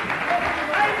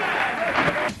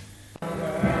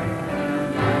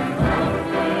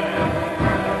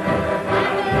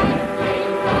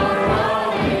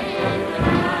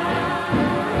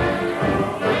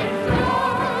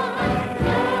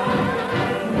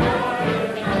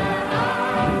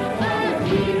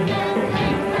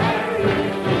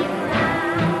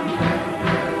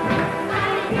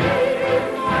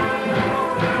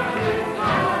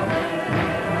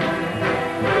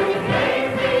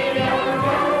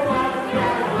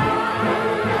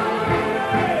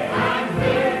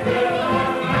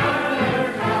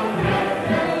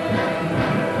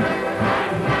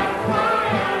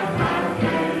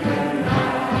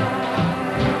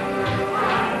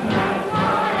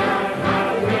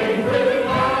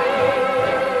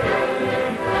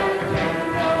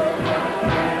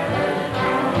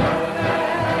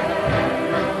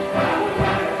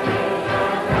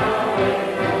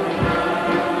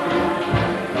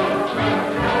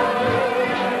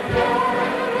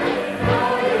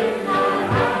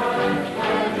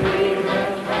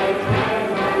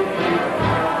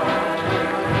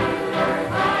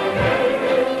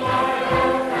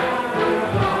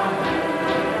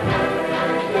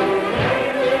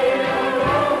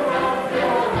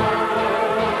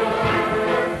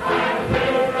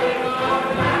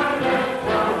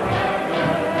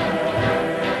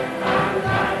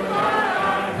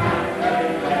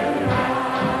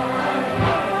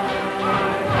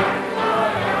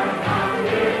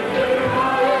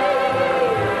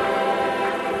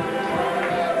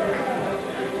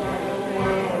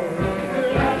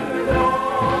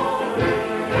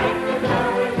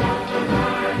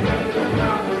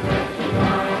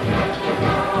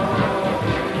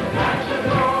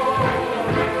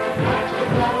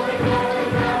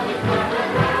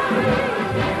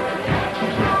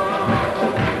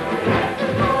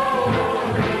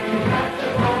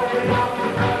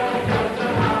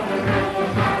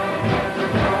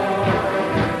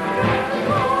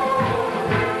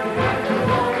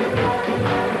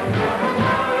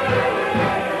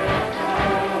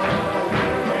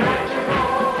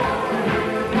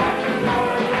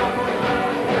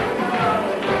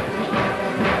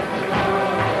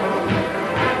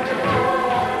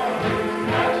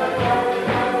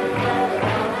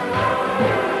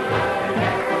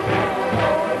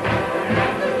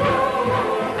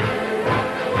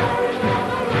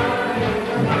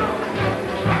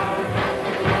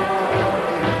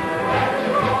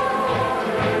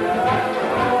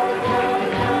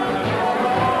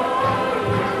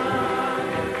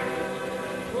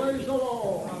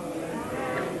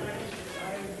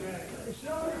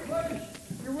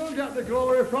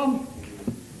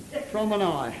 From an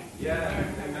eye. Yeah,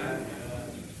 amen.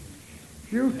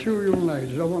 You two young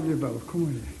ladies, I want you both. Come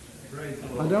with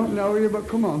me. I don't know you, but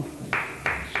come on.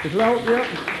 It'll help you.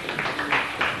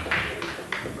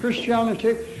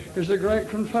 Christianity is a great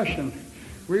confession.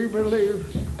 We believe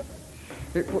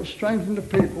it puts strength into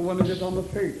people when they get on the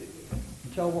feet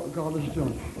and tell what God has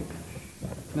done.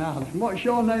 Now, what's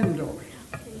your name, Dory?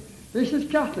 This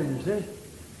is Kathy, is it?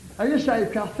 Are you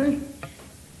saved, Kathy?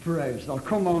 Praise God.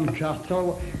 Come on, Kath. Tell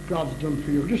what God's done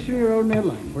for you. Just in your own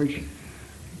language.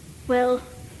 Well,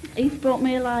 he's brought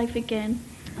me alive again,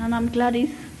 and I'm glad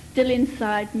he's still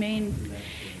inside me, and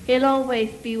he'll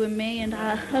always be with me, and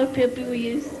I hope he'll be with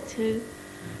you too.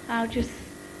 I'll just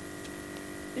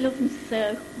love him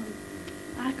so.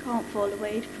 I can't fall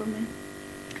away from him,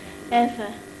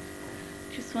 ever.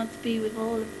 Just want to be with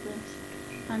all of them,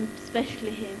 and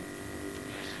especially him.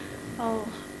 Oh,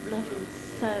 love him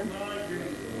so.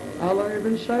 How long have you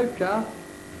been saved, Kath?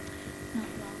 Not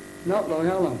long. Not long,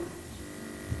 how long?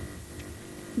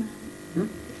 No.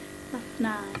 Last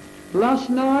night. Last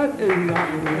night? Isn't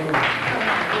that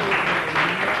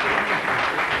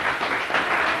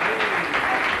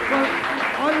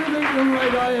the young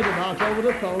lady I heard about over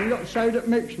the phone got saved at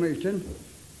mixed meeting.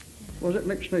 Was it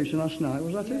mixed meeting last night?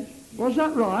 Was that it? Was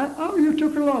that right? Oh, you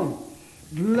took her along.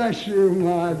 Bless you,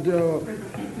 my dog.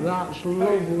 That's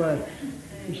lovely.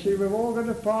 You see, we've all got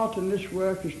a part in this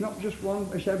work. It's not just one,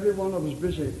 it's every one of us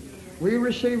busy. We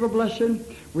receive a blessing,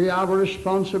 we have a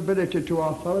responsibility to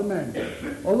our fellow men.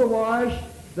 Otherwise,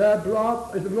 the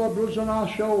blood's on our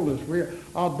shoulders. We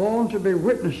are born to be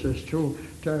witnesses, to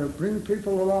bring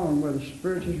people along where the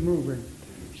Spirit is moving.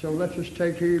 So let us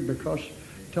take heed, because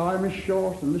time is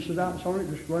short, and this is that's only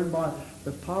just going by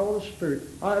the power of the Spirit.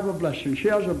 I have a blessing, she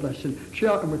has a blessing,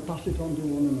 and we pass it on to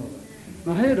one another.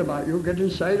 And I heard about you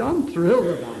getting saved. I'm thrilled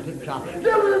about it, Cap. Give me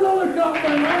another clap,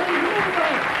 then,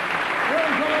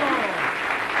 praise the Lord.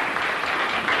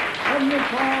 Heavenly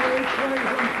Father, we praise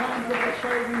and thank you for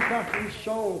saving Catherine's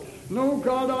soul. No,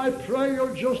 God, I pray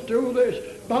you'll just do this.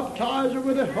 Baptize her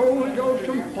with the Holy Ghost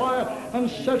and fire, and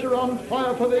set her on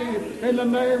fire for thee in the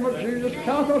name of Jesus.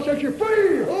 Can't I set you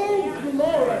free? Oh,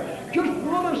 glory. Just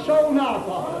run her soul now,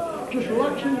 Father. Just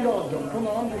relax in God, though. Come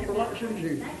on, just relax in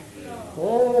Jesus.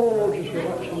 Oh, just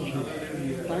relax in Jesus.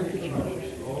 Thank you, Jesus.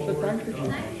 So thank you,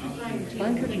 Jesus.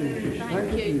 Thank you, Jesus.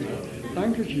 Thank you, Jesus.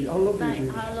 Thank you, Jesus. I love you,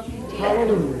 Jesus.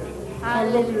 Hallelujah. I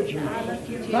love you, Jesus.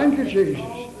 Thank you, Jesus.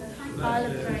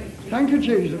 Thank you,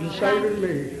 Jesus, for saving me.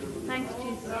 Thanks,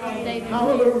 Jesus, for saving me.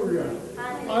 Hallelujah.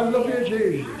 I love you,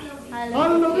 Jesus. I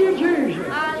love you, Jesus.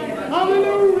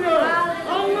 Hallelujah.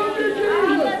 I love you,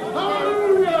 Jesus.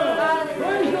 Hallelujah.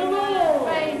 Praise the Lord.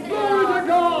 Glory to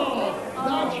God.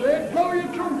 That's it. Blow your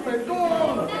trumpet. Go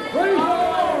on. Praise the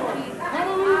Lord.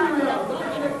 Hallelujah.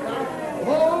 That's it, God.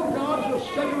 Oh, God, just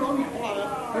set her on fire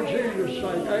for Jesus'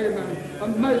 sake. Amen.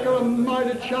 And make her a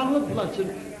mighty channel of blessing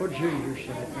for Jesus'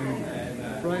 sake.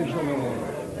 Amen. Praise the Lord.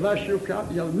 Bless you, Cap.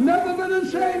 You'll never be the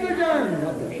same again.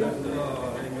 God bless you.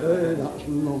 Hey, that's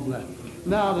lovely.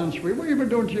 Now then, sweet, what have you been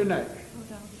doing to your neck? Fell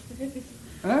downstairs.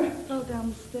 Eh? Fell down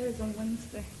the stairs on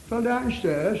Wednesday. Fell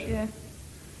downstairs? Yeah.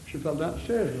 She fell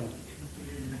downstairs, right?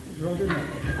 Right, isn't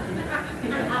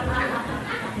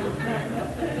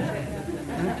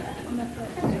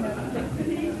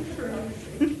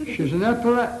it? She's an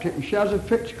epileptic and she has a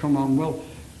fit come on. Well,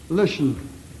 listen,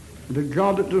 the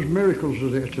God that does miracles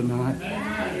is here tonight.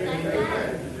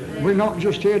 We're not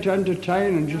just here to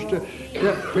entertain and just to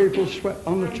get people swept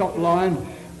on the top line.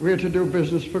 We're here to do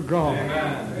business for God.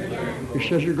 He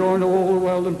says, you go into all the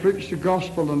world and preach the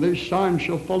gospel, and these signs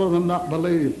shall follow them that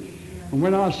believe. And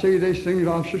when I see these things,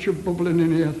 I have such a bubbling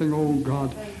in here, I think, oh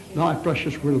God, thy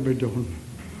precious will be done.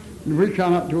 And we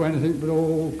cannot do anything, but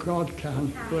oh, God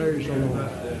can. Praise the Lord.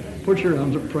 Put your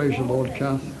hands up, praise the Lord,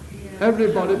 Kath.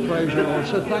 Everybody praise the Lord.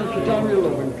 Say thank you, tell him you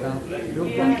love him, Kath.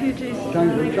 Thank you, Jesus.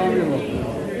 Thank you, tell him you love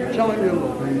him. Tell him you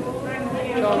love him.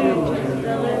 Tell him you love him.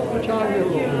 Tell him you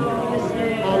love him.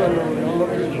 Hallelujah, I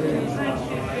love you, Jesus.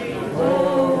 Oh,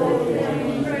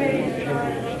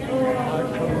 I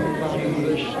come back to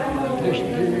this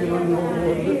demon,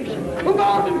 Lord. Come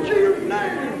out in Jesus'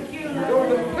 name. Go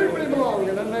to the people that belong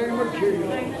in the name of Jesus.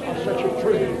 I'll set you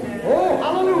free. Oh,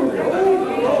 hallelujah. Oh,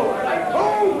 glory.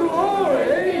 Oh, glory.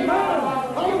 Amen.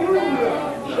 Hallelujah.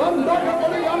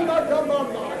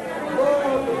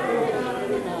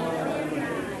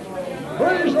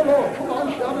 Praise the Lord. Come on,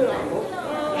 shout it out.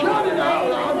 Shout it out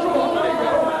loud. Come on, let it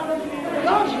go.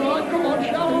 That's right. Come on,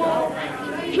 shout it out.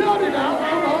 Shout it out.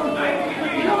 Come on.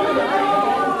 Shout it out.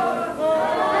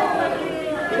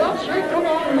 That's it. Come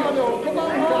on, Mado. Come on,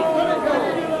 God. Let it go.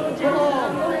 Come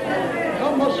on.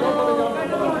 Come on, somebody.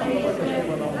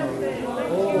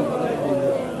 Oh,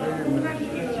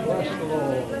 bless the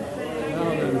Lord. Now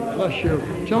then, bless you.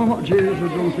 Tell them what Jesus has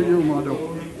done for you, Mado.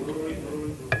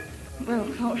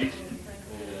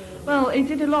 Well, he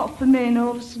did a lot for me, and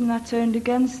all of a sudden I turned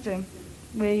against him.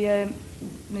 My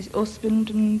husband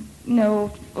and,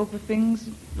 other things,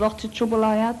 a lot of trouble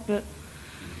I had, but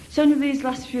it's only these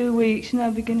last few weeks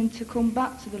now beginning to come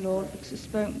back to the Lord, because I've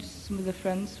spoken to some of the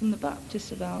friends from the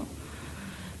Baptists about.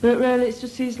 But really, it's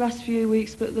just these last few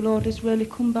weeks, but the Lord has really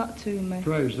come back to me.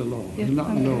 Praise the Lord. Yeah, Isn't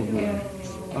that lovely? yeah.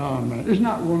 Amen. Isn't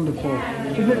that wonderful?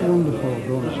 Isn't it wonderful,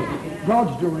 brothers?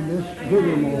 God's doing this. Give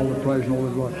him all the praise and all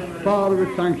the glory. Father, we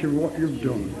thank you for what you've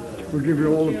done. We give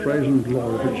you all the praise and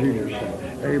glory for Jesus'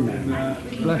 sake. Amen.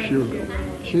 Bless you, Lord.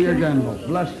 See you again, Lord.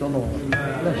 Bless the Lord.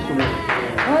 Bless the Lord.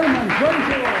 Amen. Praise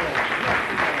the Lord.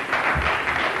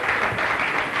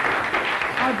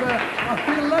 I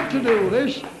feel led to do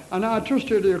this, and I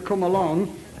trusted you'd come along.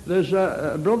 There's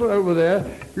a brother over there.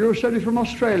 You said you're from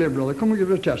Australia, brother. Come and give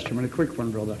us a testimony, a quick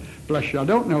one, brother. Bless you. I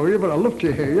don't know you, but I love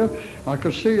to hear you. I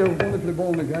could see you're wonderfully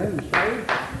born again and saved.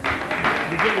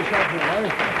 You give yourself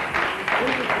away.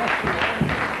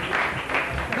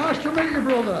 to meet you,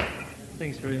 brother.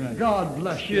 Thanks very much. God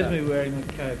bless you. Excuse me wearing my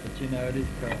coat, but you know it is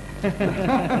cold.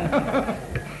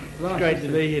 It's great to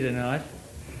be here tonight.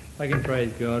 I can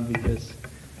praise God because,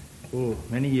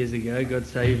 many years ago, God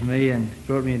saved me and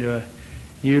brought me into a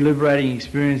new liberating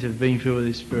experience of being filled with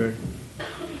His Spirit.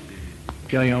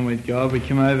 Going on with God, we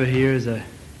come over here as a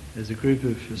group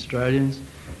of Australians.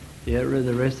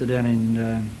 The rest are down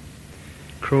in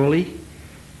Crawley,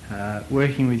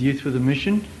 working with Youth with a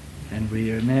Mission, and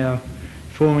we are now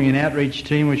forming an outreach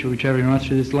team which will be travelling right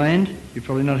through this land. You've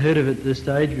probably not heard of it at this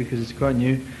stage because it's quite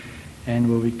new, and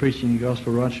we'll be preaching the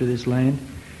gospel right through this land.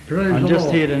 I'm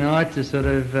just here tonight to sort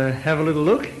of have a little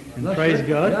look and praise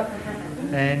God,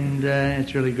 and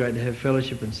it's really great to have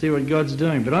fellowship and see what God's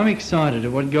doing. But I'm excited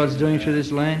at what God's doing through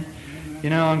this land. You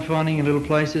know, I'm finding in little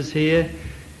places here,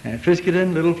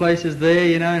 Fiskerton, little places there,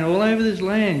 you know, and all over this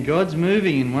land, God's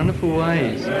moving in wonderful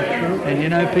ways. And, you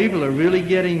know, people are really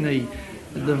getting the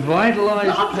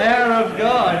vitalised power of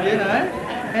God, you know,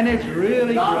 and it's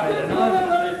really great,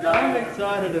 and I'm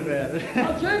excited about it.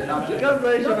 God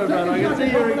bless you, my brother. I can see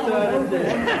you're excited there.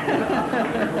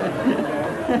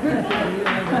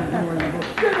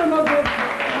 Give him a good...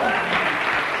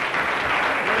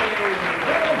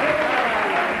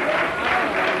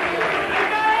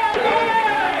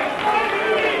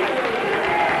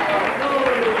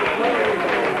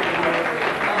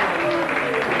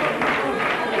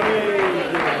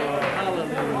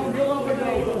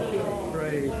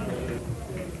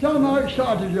 Tell them how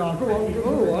excited you are. Go on.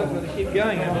 Oh, I've got to keep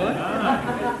going, have I?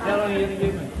 How long are you going to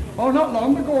give me? Oh, not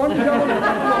long, but go on.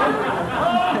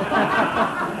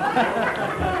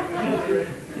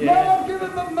 Lord, give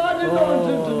him the mighty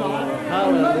anointing tonight.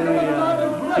 Hallelujah.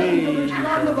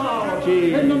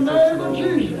 Jesus. In the name of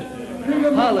Jesus.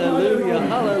 Hallelujah,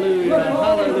 hallelujah,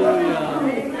 hallelujah.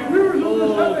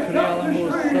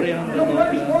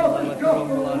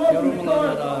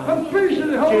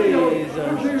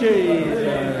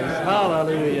 Jesus,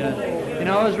 hallelujah. You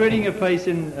know, I was reading a passage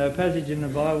in the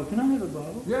Bible. Can I have a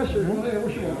Bible? Yes, sir.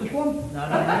 Which one? This one? No.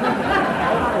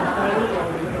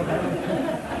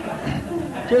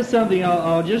 Just something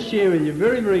I'll just share with you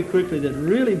very, very quickly that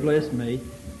really blessed me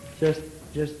just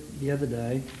the other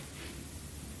day.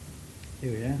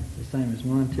 Here we are. It's the same as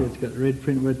mine too. It's got the red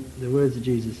print with the words that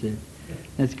Jesus said.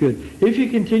 That's good. If you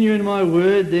continue in my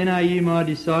word, then are you my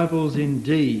disciples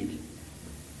indeed.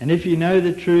 And if you know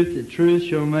the truth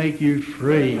shall make you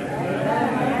free.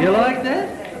 You like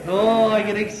that? Oh, I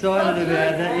get excited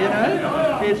about that, you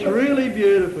know. It's really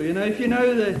beautiful. You know, if you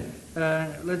know the...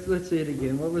 let's see it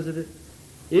again. What was it?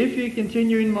 If you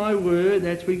continue in my word,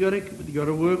 that's we got to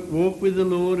walk with the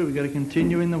Lord. We've got to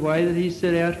continue in the way that He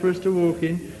set out for us to walk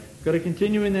in. Got to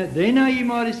continue in that. Then are you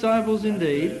my disciples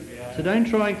indeed. So don't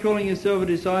try calling yourself a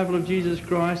disciple of Jesus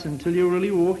Christ until you're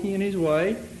really walking in His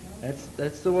way.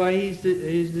 That's the way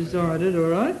He's decided, all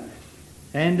right?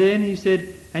 And then He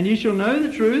said, and you shall know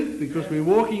the truth, because we're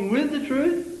walking with the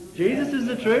truth. Jesus is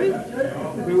the truth.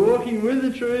 We're walking with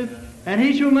the truth, and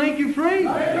He shall make you free.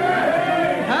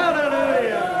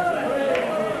 Hallelujah.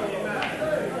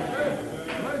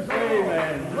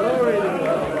 Amen. Glory to God.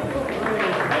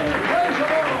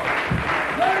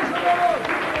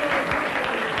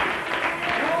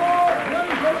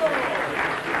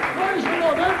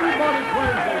 Everybody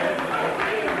praise the Lord.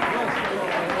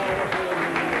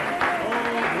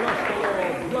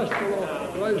 Bless the Lord.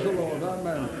 Praise the Lord.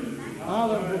 Amen.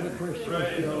 Hallelujah, Christian.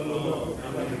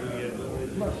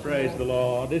 Praise the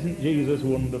Lord. Isn't Jesus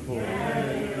wonderful?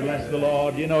 Bless the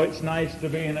Lord. You know, it's nice to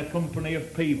be in a company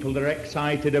of people that are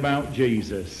excited about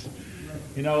Jesus.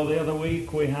 You know, the other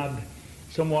week we had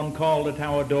someone called at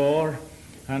our door,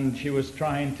 and she was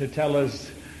trying to tell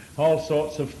us all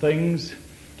sorts of things.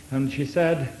 And she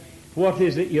said, what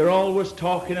is it you're always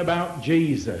talking about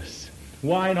Jesus?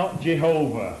 Why not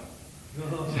Jehovah?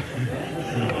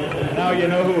 Now you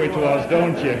know who it was,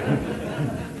 don't you?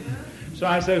 So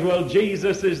I said, well,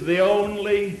 Jesus is the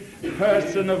only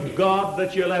person of God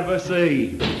that you'll ever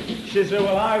see. She said,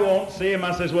 well, I won't see Him.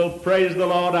 I says, well, praise the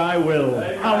Lord, I will.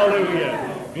 Hallelujah.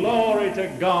 Glory to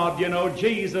God. You know,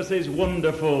 Jesus is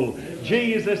wonderful.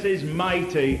 Jesus is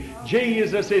mighty.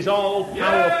 Jesus is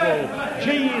all-powerful.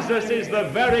 Jesus is the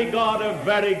very God of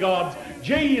very gods.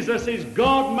 Jesus is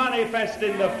God manifest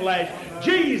in the flesh.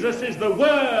 Jesus is the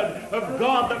Word of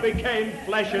God that became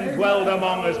flesh and dwelled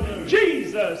among us.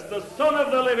 Jesus, the Son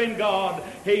of the living God.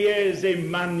 He is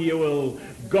Emmanuel,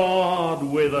 God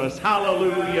with us.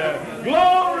 Hallelujah.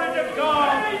 Glory to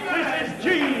God. This is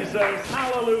Jesus. Jesus.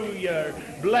 Hallelujah.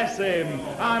 Bless him.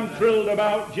 I'm thrilled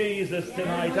about Jesus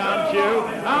tonight, aren't you?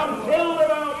 I'm thrilled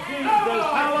about Jesus.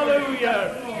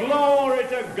 Hallelujah. Glory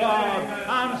to God.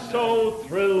 I'm so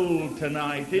thrilled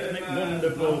tonight. Isn't it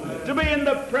wonderful to be in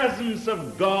the presence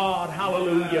of God?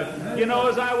 Hallelujah. You know,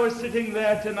 as I was sitting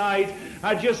there tonight,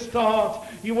 I just thought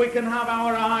we can have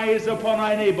our eyes upon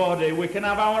anybody. We can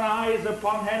have our eyes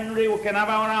upon Henry. We can have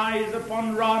our eyes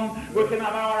upon Ron. We can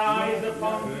have our eyes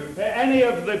upon any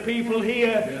of the people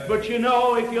here. But you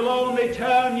know, if you'll only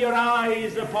turn your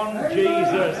eyes upon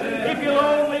Jesus, if you'll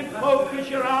only focus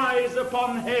your eyes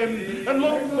upon him and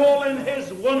look full in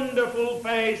his wonderful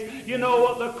face, you know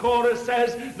what the chorus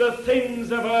says? The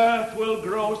things of earth will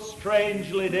grow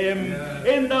strangely dim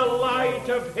in the light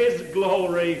of his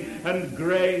glory and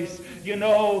grace. You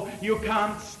know, you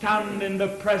can't stand in the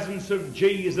presence of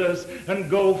Jesus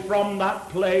and go from that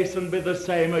place and be the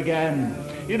same again.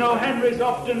 You know, Henry's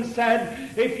often said,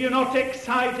 if you're not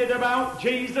excited about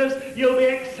Jesus, you'll be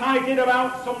excited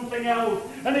about something else.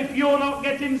 And if you're not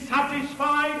getting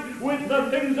satisfied with the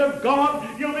things of God,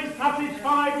 you'll be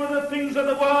satisfied with the things of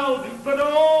the world. But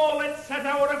oh, let's set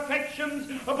our affections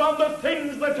upon the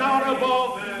things that are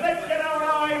above. Let's get our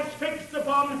eyes fixed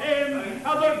upon him,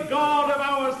 the God of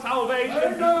our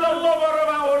salvation, the lover of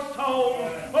our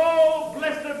souls. Oh,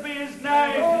 blessed be his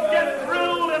name. Get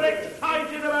thrilled and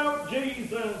excited about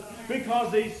Jesus,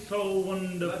 because he's so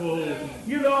wonderful.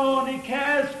 You know, and he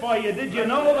cares for you. Did you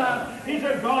know that? He's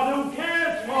a God who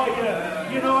cares for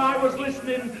you. You know, I was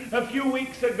listening a few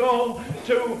weeks ago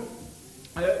to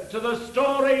the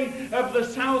story of the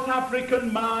South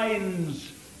African mines.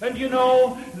 And you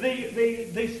know,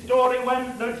 the story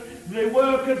went that the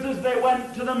workers, as they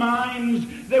went to the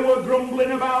mines, they were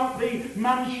grumbling about the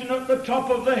mansion at the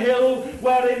top of the hill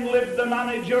wherein lived the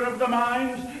manager of the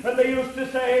mines. And they used to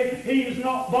say, he's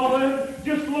not bothered.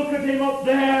 Just look at him up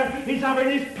there. He's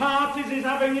having his parties. He's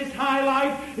having his high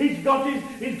life. He's got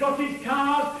his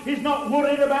cars. He's not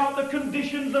worried about the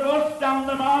conditions of us down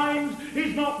the mines.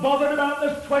 He's not bothered about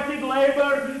the sweated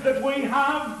labour that we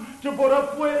have to put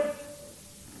up with.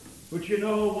 But you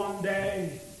know, one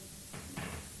day,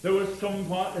 there was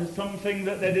something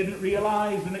that they didn't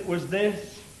realize, and it was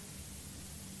this: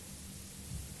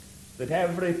 that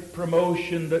every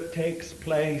promotion that takes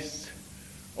place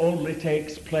only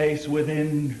takes place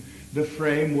within the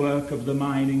framework of the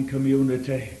mining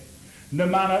community. The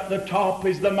man at the top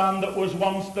is the man that was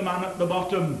once the man at the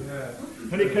bottom.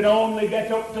 And he can only get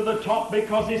up to the top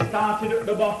because he started at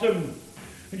the bottom.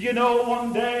 And you know,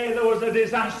 one day there was a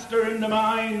disaster in the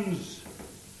mines,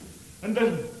 and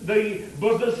the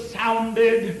buzzers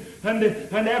sounded, and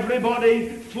everybody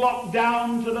flocked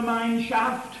down to the mine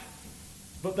shaft.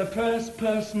 But the first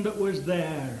person that was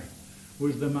there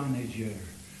was the manager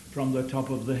from the top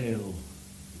of the hill.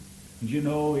 And you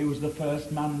know, he was the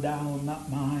first man down that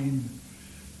mine,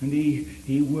 and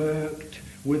he worked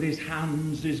with his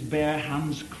hands, his bare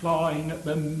hands, clawing at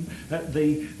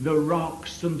the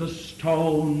rocks and the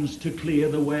stones to clear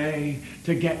the way,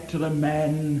 to get to the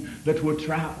men that were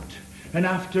trapped. And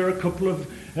after a couple of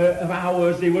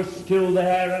hours he was still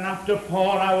there, and after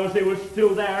 4 hours he was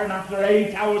still there, and after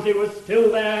 8 hours he was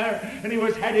still there, and he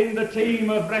was heading the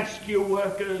team of rescue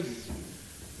workers.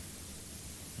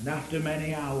 And after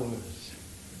many hours,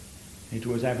 it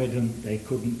was evident they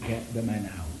couldn't get the men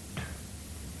out.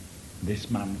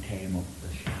 This man came up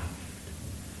the shaft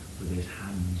with his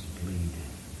hands bleeding,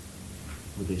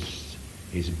 with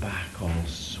his back all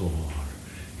sore,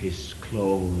 his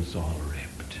clothes all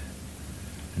ripped,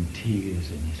 and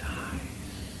tears in his eyes.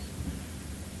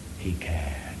 He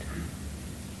cared.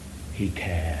 He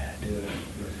cared.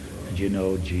 And you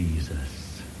know,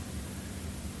 Jesus,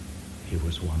 he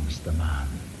was once the man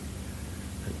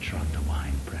that trod the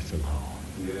winepress alone.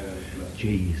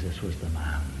 Jesus was the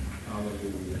man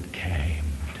that came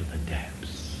to the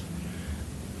depths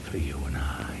for you and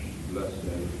I.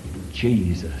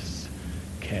 Jesus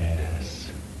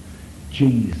cares.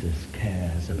 Jesus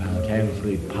cares about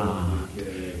every part.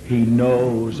 He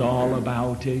knows all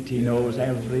about it. He knows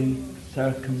every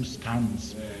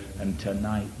circumstance. And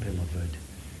tonight, beloved,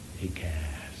 he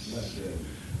cares.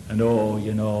 And oh,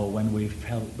 you know, when we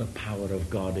felt the power of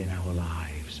God in our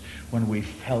lives, when we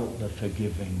felt the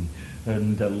forgiving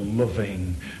and the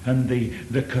loving and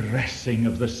the caressing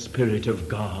of the Spirit of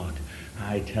God,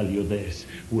 I tell you this,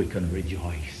 we can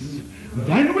rejoice.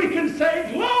 Then we can say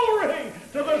glory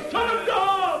to the Son of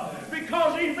God,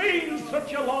 because he means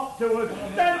such a lot to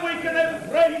us. Then we can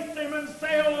embrace him and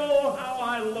say, oh, how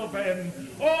I love him.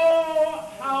 Oh,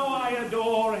 how I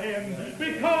adore him,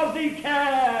 because he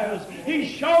cares. He's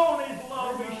shown his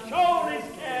love. He's shown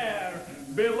his care.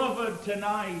 Beloved,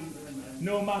 tonight,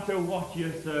 no matter what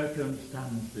your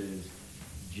circumstances,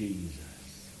 Jesus.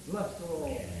 Bless the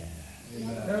Lord.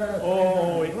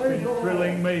 Oh, it's been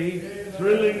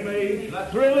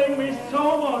thrilling me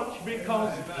so much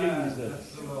because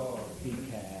Jesus, He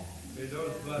cares.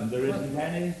 And there isn't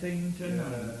anything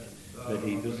tonight that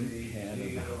He doesn't care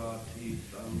about.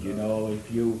 And you know,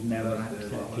 if you've never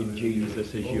accepted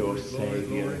Jesus as your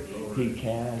Saviour, He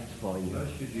cares for you.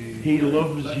 He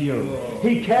loves you.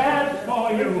 He cares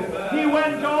for you. He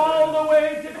went all the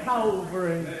way to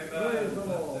Calvary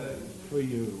for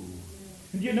you.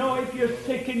 And you know, if you're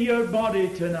sick in your body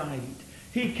tonight,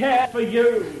 He cares for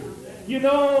you. You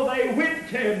know, they whipped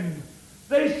Him.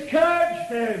 They scourged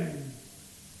Him.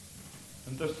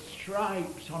 And the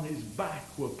stripes on His back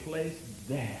were placed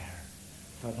there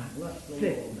for that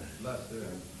sickness.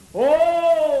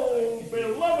 Oh,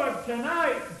 beloved,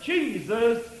 tonight,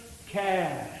 Jesus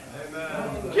cares.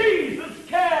 Amen. Jesus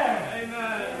cares.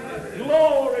 Amen.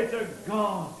 Glory to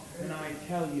God. And I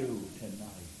tell you tonight,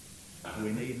 we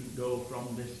needn't go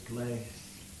from this place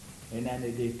in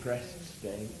any depressed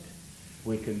state.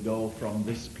 We can go from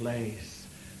this place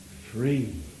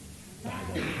free by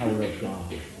the power of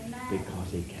God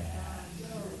because He cares.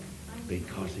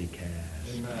 Because He cares.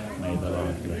 Amen. May the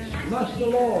Lord bless you. Bless the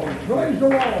Lord. Praise the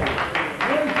Lord.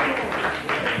 Praise the Lord.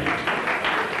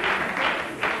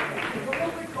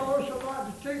 Another chorus I'd like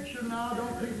to teach you now. I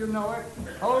don't think you know it.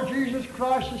 Oh, Jesus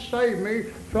Christ has saved me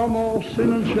from all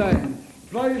sin and shame.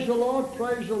 Praise the Lord.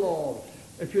 Praise the Lord.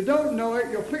 If you don't know it,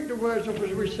 you'll pick the words up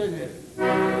as we sing it.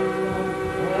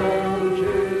 Oh,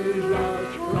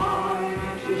 Jesus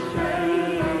Christ has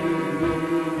saved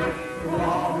me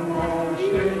from all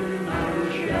sin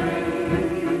and shame.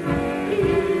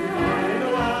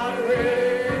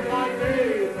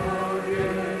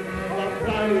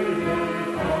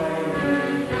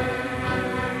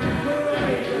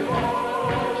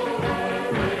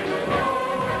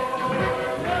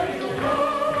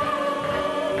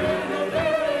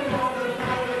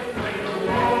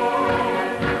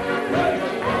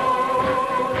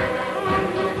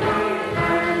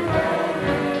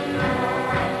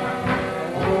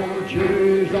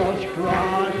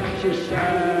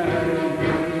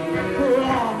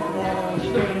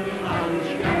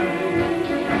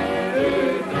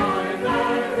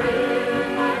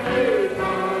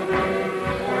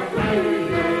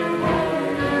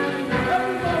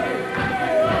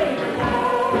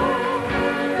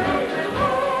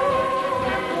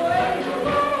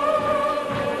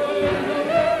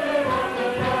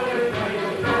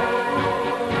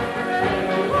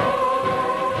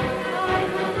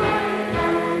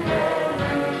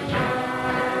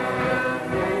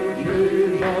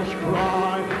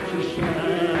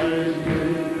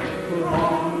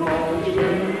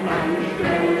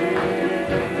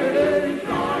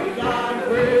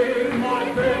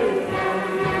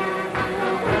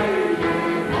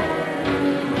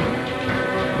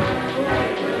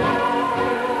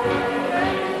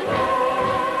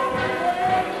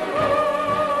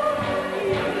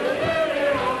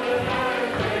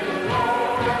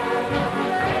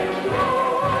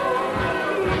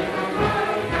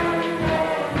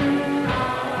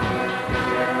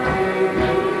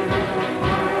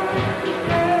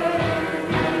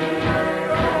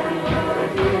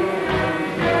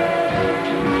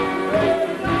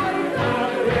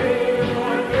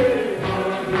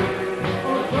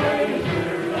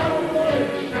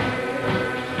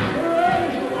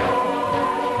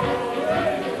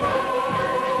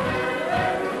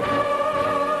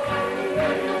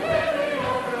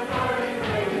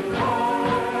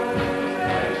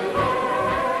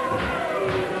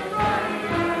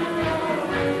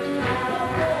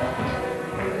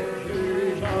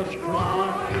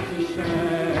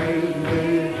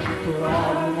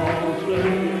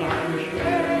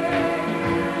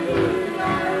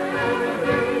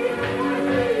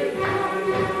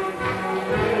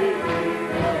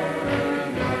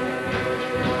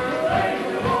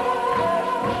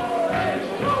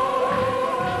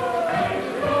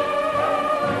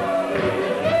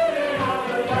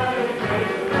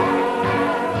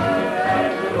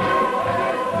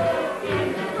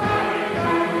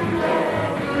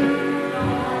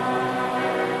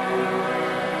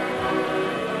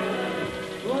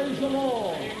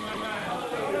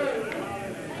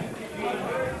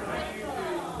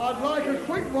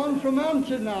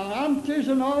 Auntie's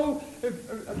an old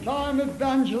time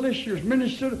evangelist. She's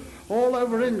ministered all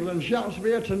over England. She happens to be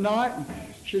here tonight.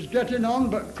 She's getting on,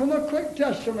 but come a quick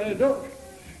testimony, Duck.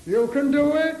 You can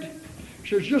do it.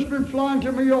 She's just been flying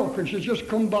to Mallorca and she's just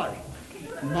come back.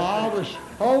 Marvellous.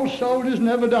 Old soldiers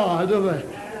never die, do they?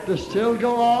 They still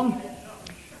go on.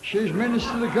 She's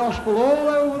ministered the gospel all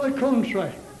over the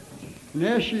country. And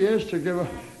here she is to give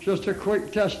just a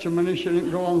quick testimony. She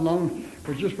didn't go on long,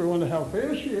 but just we want to help.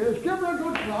 Here she is. Give her a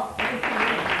good clap.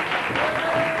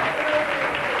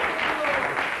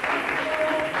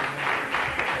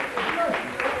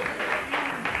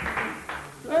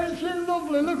 Ain't she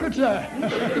lovely? Look at her.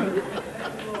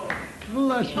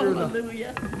 Bless you.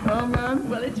 Hallelujah. Amen.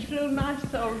 Well, it's thrilled my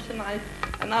soul tonight,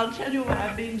 and I'll tell you why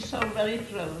I've been so very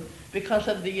thrilled, because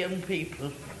of the young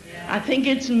people. I think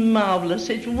it's marvellous,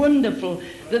 it's wonderful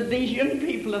that these young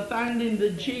people are finding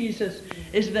that Jesus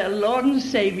is their Lord and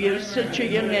Saviour at such a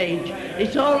young age.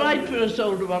 It's all right for us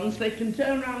older ones. They can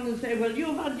turn around and say, well,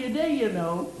 you've had your day, you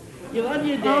know. You've had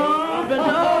your day.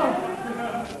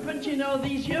 But you know,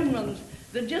 these young ones,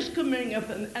 they're just coming up,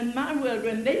 and my word,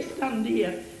 when they stand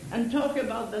here and talk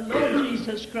about the Lord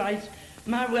Jesus Christ,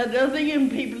 my word, the other young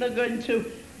people are going to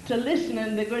listen,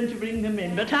 and they're going to bring them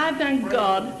in. But I thank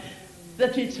God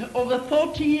that it's over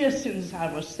 40 years since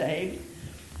I was saved,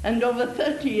 and over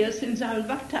 30 years since I was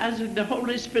baptized with the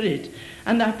Holy Spirit.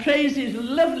 And I praise his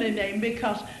lovely name,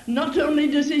 because not only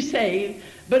does he save,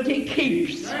 but he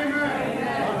keeps.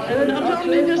 And not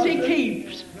only does he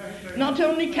keep, not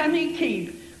only can he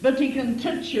keep, but he can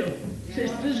touch you,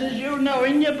 sisters, as you know,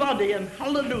 in your body. And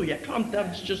hallelujah, can't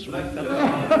dance just like that.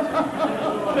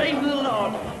 Praise the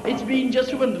Lord. It's been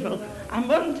just wonderful. I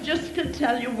want just to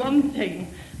tell you one thing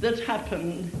that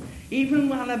happened, even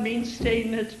while I've been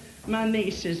staying at my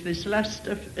niece's this last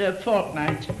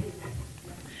fortnight.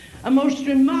 A most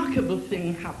remarkable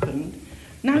thing happened.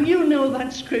 Now you know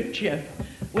that scripture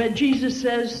where Jesus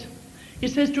says, he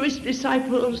says to his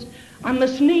disciples, I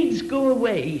must needs go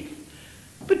away,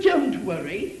 but don't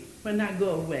worry, when I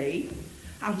go away,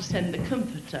 I'll send the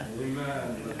Comforter.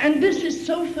 Amen. And this is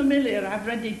so familiar. I've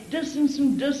read it dozens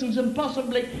and dozens and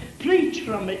possibly preached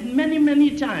from it many,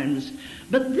 many times.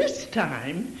 But this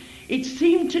time, it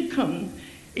seemed to come,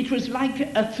 it was like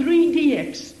a 3D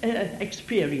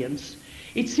experience.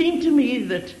 It seemed to me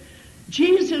that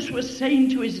Jesus was saying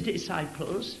to his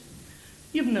disciples,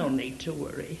 you've no need to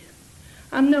worry.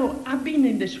 I know I've been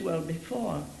in this world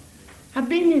before. I've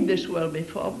been in this world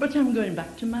before, but I'm going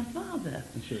back to my Father.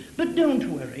 But don't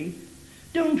worry,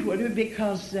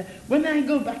 because when I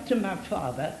go back to my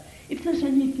Father, if there's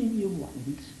anything you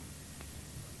want,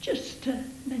 just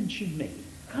mention me.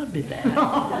 I'll be there.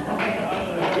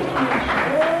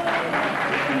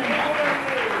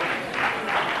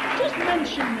 Just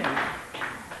mention me.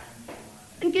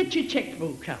 And get your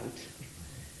checkbook out.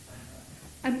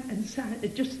 And sign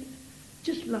it. Just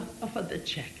offer the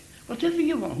check. Whatever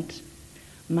you want.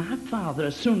 My Father,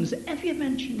 as soon as ever you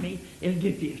mention me, he'll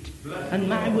give you it. And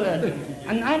my word.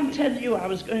 And I'll tell you, I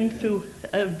was going through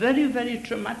a very, very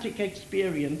traumatic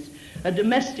experience, a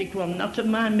domestic one, not of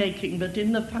my making, but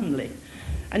in the family.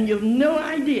 And you've no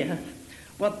idea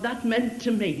what that meant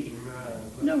to me.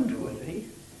 Don't worry.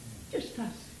 Just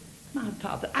ask my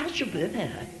Father. I shall be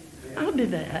there. I'll be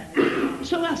there.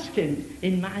 So ask him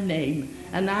in my name,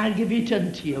 and I'll give it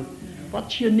unto you.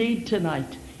 What you need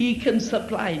tonight, he can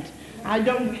supply it. I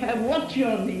don't care what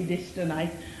your need is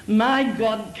tonight. My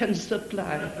God can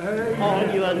supply all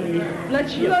your need.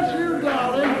 Bless you. Bless you,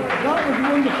 darling. That was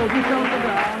wonderful. Just on the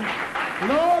down.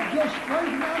 Lord, just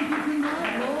straighten out you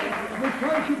tonight, Lord. We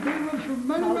pray to be with us for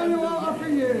many, many happy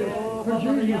years. For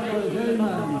Jesus' sake,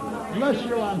 amen. Bless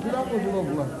you, Auntie. That was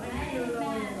lovely.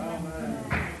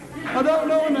 I don't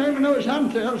know her name. I know it's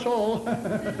Auntie, that's all.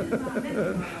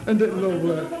 And it's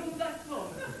lovely.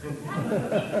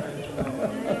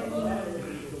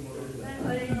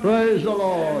 Praise the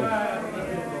Lord.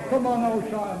 Come on, old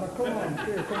timer. Come on.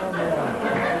 Here, come on.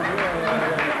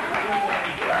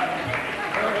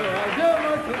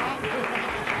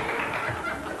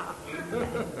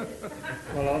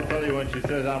 Well, I'll tell you, when she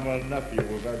says I'm her nephew,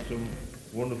 we've had some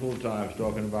wonderful times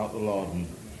talking about the Lord. And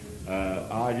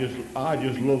I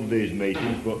just love these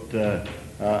meetings, but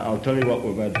I'll tell you what,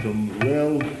 we've had some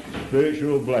real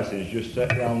spiritual blessings just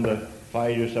sat round the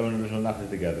fire, just having a natter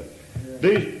together.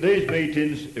 These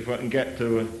meetings, if I can get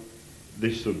to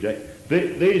this subject,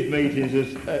 these meetings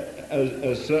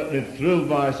has certainly thrilled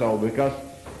my soul, because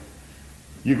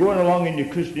you're going along in your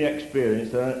Christian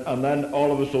experience and then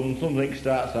all of a sudden something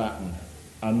starts happening.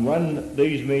 And when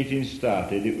these meetings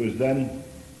started, it was then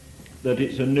that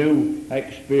it's a new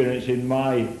experience in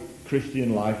my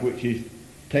Christian life which is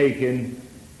taking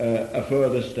a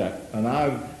further step. And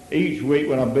each week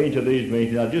when I've been to these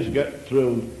meetings, I just get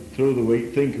thrilled through the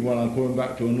week, thinking, well, I'm coming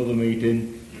back to another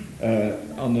meeting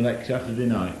on the next Saturday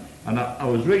night. And I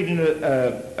was reading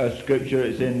a scripture,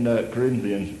 it's in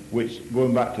Corinthians, which,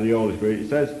 going back to the Holy Spirit,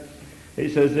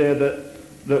 it says there that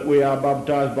that we are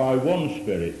baptized by one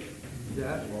Spirit.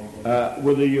 Yes.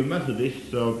 Whether you're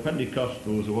Methodists or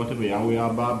Pentecostals or whatever we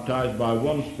are baptized by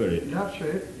one Spirit. That's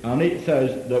it. And it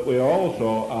says that we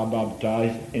also are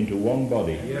baptized into one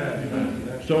body.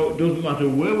 Yes. So it doesn't matter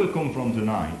where we come from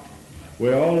tonight,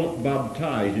 we're all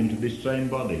baptized into this same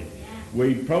body.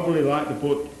 We probably like to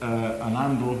put an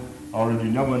handle or a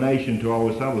denomination to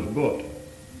ourselves, but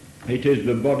it is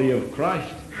the body of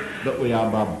Christ that we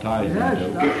are baptized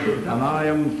into. That's it. And I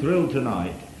am thrilled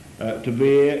tonight to be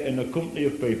here in a company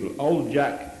of people. Old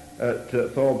Jack at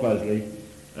Thorpe Wesley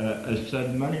has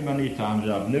said many, many times,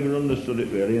 and I've never understood it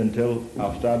really until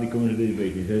I've started coming to these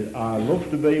meetings, he says, I love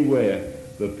to be where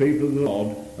the people of the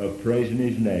Lord are praising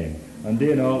his name. And do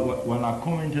you know, when I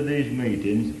come into these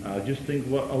meetings, I just think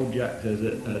what old Jack says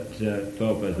at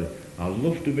Thorpe Wesley, I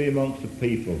love to be amongst the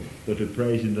people that are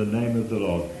praising the name of the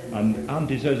Lord. And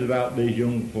Auntie says about these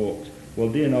young folks, well,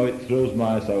 do you know, it thrills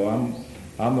my soul.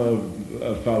 I'm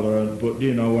a fella, but do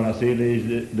you know, when I see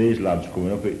these lads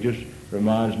coming up, it just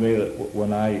reminds me that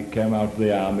when I came out of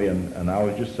the army and I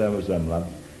was just same as them lads,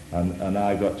 and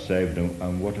I got saved,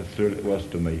 and what a thrill it was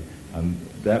to me. And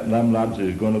them lads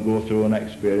is going to go through an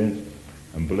experience,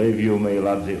 and believe you me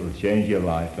lads, it will change your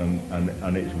life,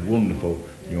 and it's wonderful.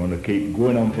 You want to keep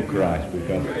going on for Christ,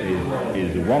 because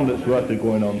he's the one that's worth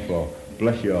going on for.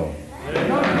 Bless you all.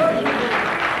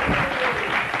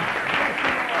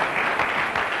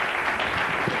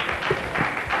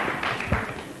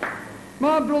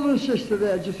 My brother and sister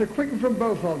there, just a quick one from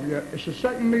both of you. It's the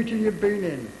second meeting you've been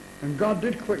in, and God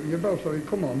did quicken you, both of you.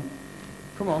 Come on.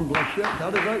 Come on, bless you.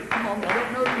 That is right. Come on. I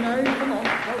don't know your name. Come on.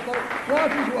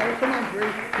 Wife as well. Come on,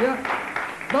 please.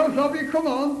 Yeah. Both of you, come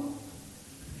on.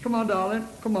 Come on, darling.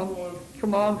 Come on.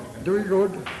 Come on. Doing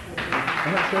good.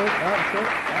 That's it. That's it.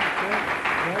 That's it.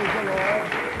 Praise the Lord.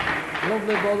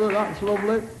 Lovely, brother. That's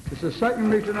lovely. It's the second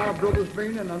meeting our brother's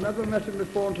been in. I never met him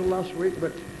before until last week,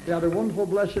 but he had a wonderful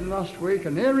blessing last week,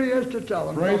 and here he is to tell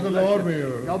him. Praise the Lord. We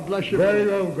are God bless you. Very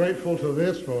well grateful to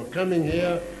this for coming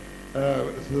here.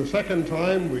 It's the second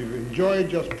time. We've enjoyed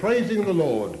just praising the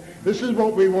Lord. This is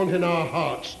what we want in our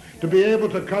hearts, to be able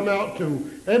to come out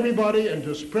to everybody and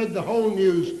to spread the whole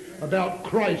news about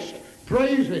Christ.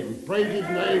 Praise him, praise his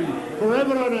name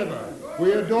forever and ever.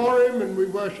 We adore him and we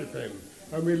worship him,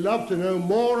 and we love to know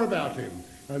more about him.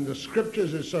 And the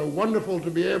scriptures is so wonderful to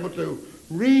be able to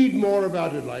read more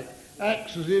about it, like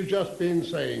Acts, as you've just been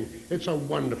saying. It's a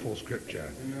wonderful scripture.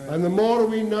 And the more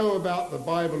we know about the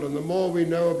Bible and the more we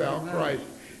know about Christ,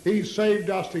 he's saved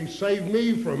us, he's saved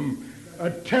me from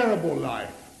a terrible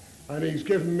life. And he's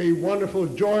given me wonderful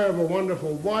joy of a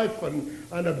wonderful wife and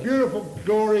a beautiful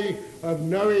glory of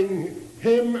knowing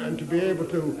him and to be able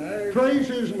to praise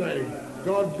his name.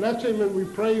 God bless him, and we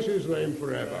praise his name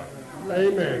forever.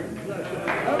 Amen.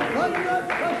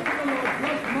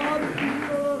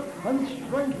 And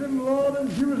strengthen, Lord, and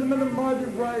use him in a mighty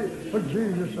way for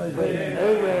Jesus' sake.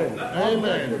 Amen.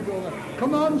 Amen.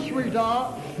 Come on,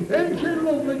 sweetheart. Ain't she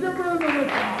lovely? Give her another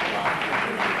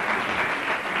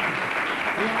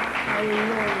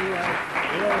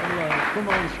Come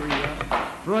on, sweetheart.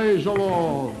 Praise the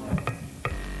Lord.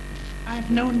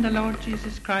 I've known the Lord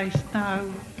Jesus Christ now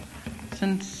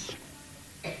since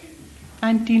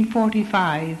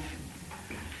 1945.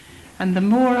 And the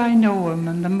more I know him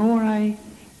and the more I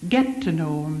get to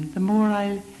know him, the more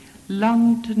I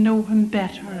long to know him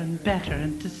better and better,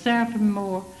 and to serve him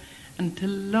more, and to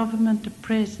love him and to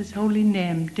praise his holy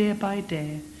name day by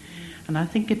day. And I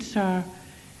think it's our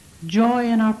joy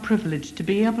and our privilege to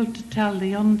be able to tell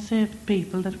the unsaved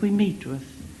people that we meet with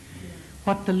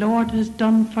what the Lord has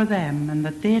done for them, and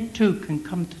that they too can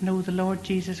come to know the Lord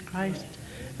Jesus Christ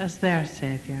as their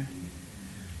Saviour.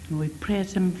 And we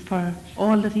praise him for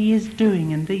all that he is doing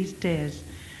in these days.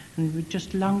 And we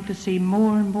just long to see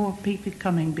more and more people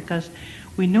coming, because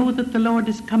we know that the Lord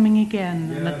is coming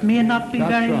again, and it may not be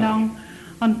very long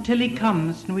until he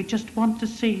comes. And we just want to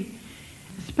see,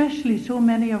 especially so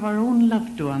many of our own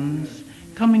loved ones,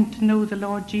 coming to know the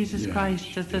Lord Jesus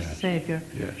Christ as their Saviour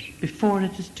before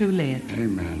it is too late.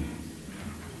 Amen.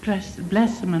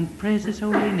 Bless him and praise his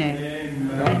holy name.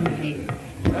 Amen.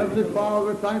 Heavenly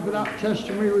Father, we thank you for that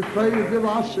testimony. We pray you give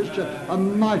our sister a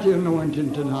mighty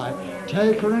anointing tonight.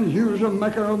 Take her and use her,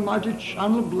 make her a mighty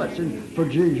channel of blessing for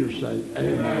Jesus' sake.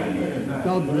 Amen.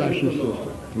 God bless you,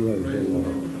 sister. Praise the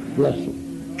Lord. Bless them.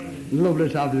 Lovely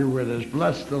to have you with us.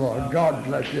 Bless the Lord. God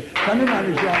bless you. Can you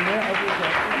manage down there?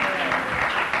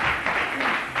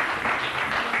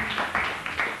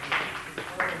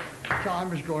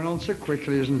 Time is going on so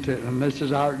quickly, isn't it? And this is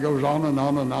how it goes on and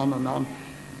on and on and on.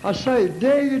 I say,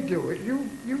 dare you do it. You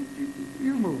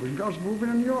moving. God's moving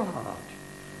in your heart.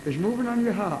 is moving on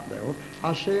your heart, though,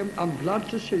 I say I'm glad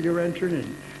to see you entering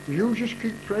in. You just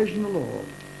keep praising the Lord,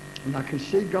 and I can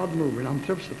see God moving. I'm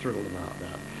just so thrilled about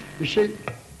that. You see,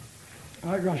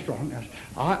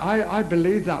 I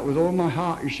believe that with all my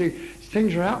heart. You see,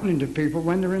 things are happening to people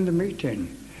when they're in the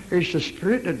meeting. It's the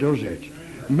Spirit that does it.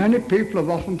 Many people have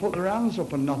often put their hands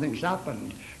up and nothing's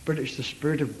happened, but it's the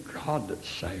Spirit of God that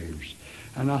saves.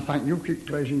 And I thank you keep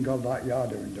praising God like you are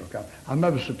doing, Duck. I'm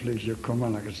ever so pleased you've come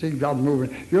on. I can see God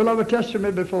moving. You'll have a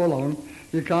testimony before long.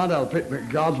 You can't help it, but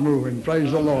God's moving.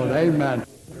 Praise the Lord. Amen.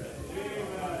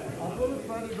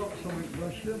 I've got something,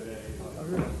 bless you.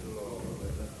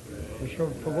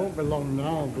 It won't be long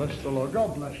now. Bless the Lord.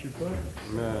 God bless you, brother.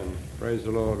 Amen. Praise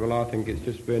the Lord. Well, I think it's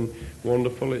just been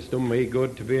wonderful. It's done me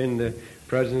good to be in the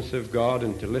presence of God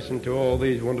and to listen to all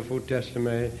these wonderful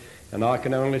testimonies. And I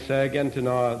can only say again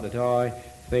tonight that I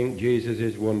think Jesus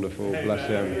is wonderful. Amen. Bless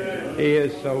him. He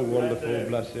is so wonderful.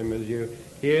 Bless him. As you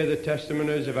hear the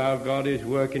testimonies of how God is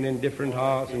working in different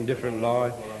hearts and different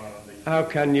lives, how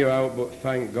can you help but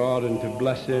thank God and to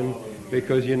bless him,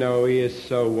 because you know he is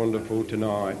so wonderful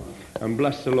tonight. And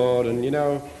bless the Lord. And you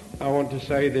know, I want to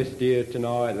say this, dear,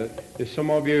 tonight, that there's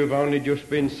some of you who've only just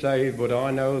been saved, but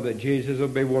I know that Jesus will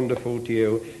be wonderful to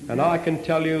you. And I can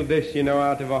tell you this, you know,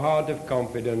 out of a heart of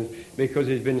confidence, because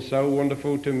he's been so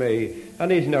wonderful to me.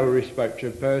 And he's no respecter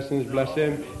of persons, bless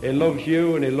him. He loves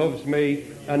you and he loves me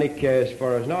and he cares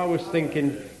for us. And I was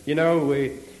thinking, you know,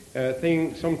 we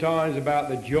think sometimes about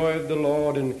the joy of the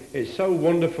Lord, and it's so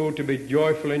wonderful to be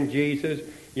joyful in Jesus.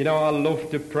 You know, I love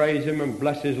to praise him and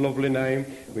bless his lovely name.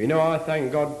 But you know, I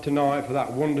thank God tonight for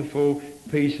that wonderful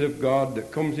peace of God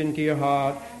that comes into your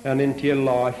heart and into your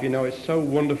life. You know, it's so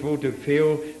wonderful to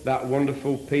feel that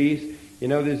wonderful peace. You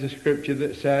know, there's a scripture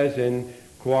that says, in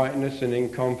quietness and in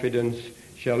confidence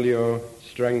shall your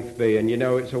strength be. And you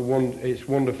know, it's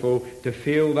wonderful to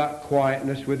feel that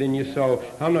quietness within your soul.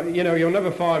 You know, you'll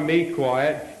never find me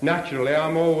quiet. Naturally,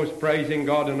 I'm always praising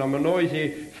God, and I'm a noisy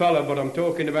fella, but I'm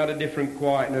talking about a different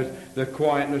quietness, the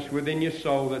quietness within your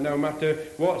soul, that no matter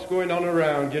what's going on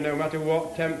around you, no matter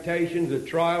what temptations, the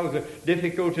trials, the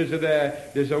difficulties are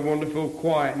there's a wonderful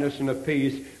quietness and a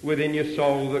peace within your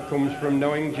soul that comes from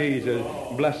knowing Jesus.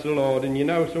 Bless the Lord. And you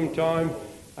know, sometimes,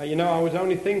 you know, I was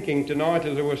only thinking tonight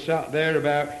as I was sat there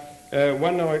about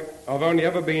when I've only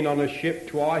ever been on a ship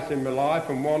twice in my life,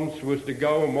 and once was to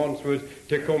go and once was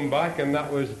to come back, and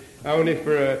that was only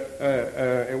for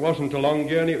it wasn't a long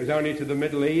journey, it was only to the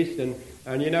Middle East.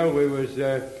 And you know,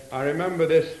 I remember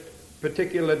this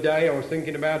particular day, I was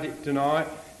thinking about it tonight.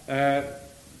 I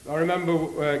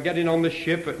remember getting on the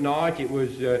ship at night. It was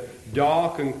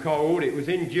dark and cold. It was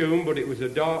in June, but it was a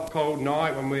dark, cold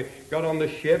night when we got on the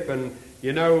ship, and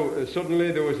you know,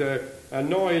 suddenly there was a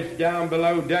noise down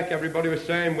below deck. Everybody was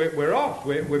saying, we're off,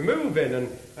 we're moving. And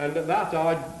at that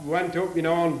I went up, you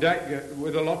know, on deck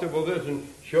with a lot of others, and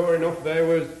sure enough there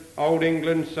was Old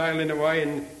England sailing away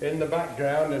in the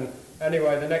background. And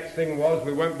anyway, the next thing was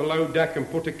we went below deck and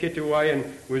put a kit away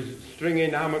and was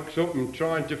stringing hammocks up and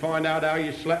trying to find out how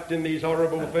you slept in these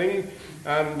horrible things.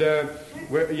 And,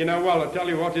 you know, well, I tell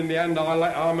you what, in the end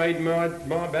I made my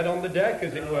bed on the deck,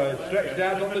 as it were, stretched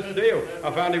out on the steel.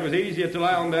 I found it was easier to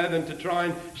lay on there than to try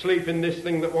and sleep in this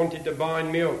thing that wanted to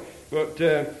bind me up. But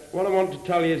what I want to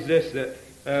tell you is this,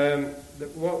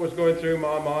 that what was going through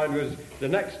my mind was the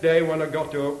next day when I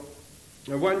got up,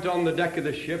 I went on the deck of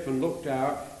the ship and looked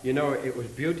out. You know, it was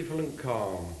beautiful and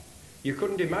calm. You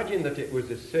couldn't imagine that it was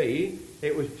the sea.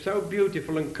 It was so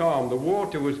beautiful and calm. The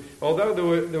water was, although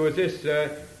there was this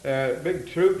big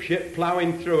troop ship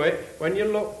ploughing through it, when you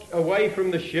looked away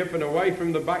from the ship and away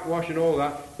from the backwash and all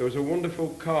that, there was a wonderful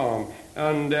calm.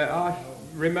 And I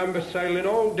remember sailing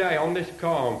all day on this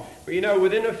calm. But you know,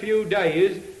 within a few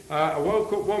days, I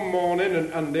woke up one morning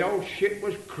and the old ship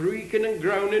was creaking and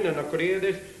groaning, and I could hear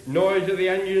this noise of the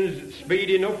engines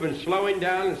speeding up and slowing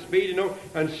down and speeding up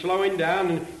and slowing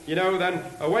down. And you know, then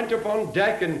I went up on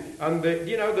deck, and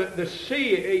the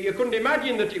sea, you couldn't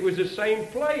imagine that it was the same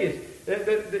place.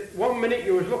 One minute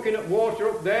you was looking at water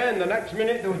up there, and the next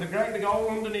minute there was a great big hole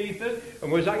underneath us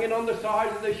and was hanging on the side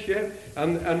of the ship,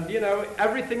 and you know,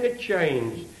 everything had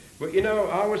changed. But you know,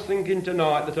 I was thinking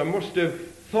tonight that I must have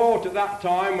thought at that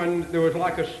time, when there was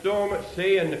like a storm at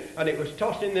sea and it was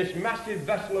tossing this massive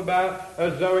vessel about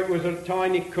as though it was a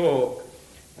tiny cork.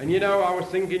 And you know, I was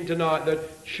thinking tonight that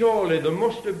surely there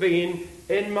must have been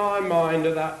in my mind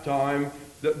at that time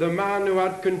that the man who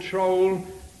had control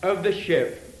of the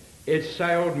ship had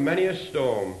sailed many a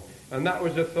storm. And that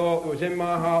was the thought that was in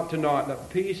my heart tonight, that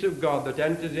peace of God that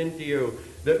enters into you,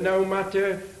 that no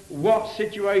matter what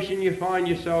situation you find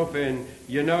yourself in,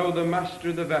 you know the master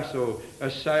of the vessel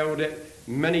has sailed it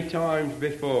many times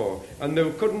before. And there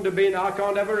couldn't have been, I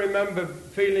can't ever remember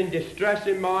feeling distress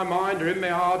in my mind or in my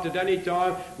heart at any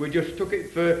time. We just took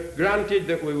it for granted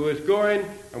that we was going,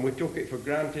 and we took it for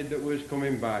granted that we was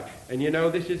coming back. And you know,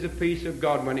 this is the peace of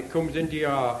God when it comes into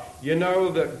your heart. You know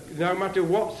that no matter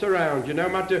what's around you, no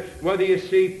matter whether you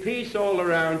see peace all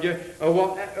around you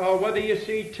or whether you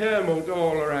see turmoil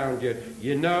all around you,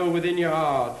 you know within your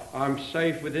heart, I'm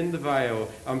safe within the veil.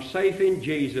 I'm safe in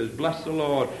Jesus. Bless the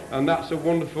Lord. And that's a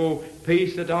wonderful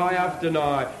peace that I have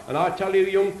tonight. And I tell you,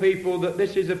 young people, that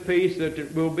this is a peace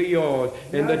that will be yours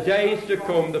in the days to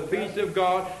come. The peace of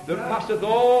God that passeth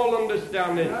all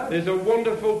understanding. There's a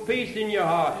wonderful peace in your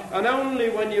heart. And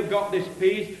only when you've got this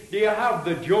peace do you have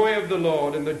the joy of the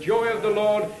Lord. And the joy of the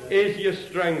Lord is your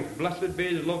strength. Blessed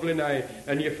be his lovely name.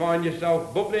 And you find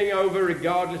yourself bubbling over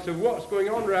regardless of what's going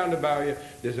on round about you.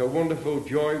 There's a wonderful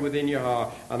joy within your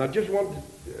heart. And I just want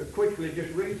to quickly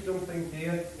just read something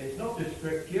here. It's not a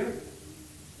scripture.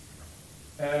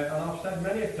 And I've said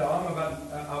many a time,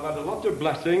 I've had a lot of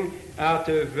blessing out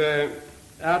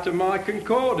of my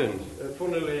concordance,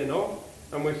 funnily enough.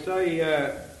 And we say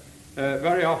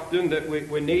very often that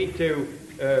we need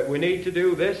to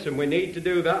do this and we need to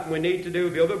do that and we need to do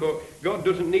the other, but God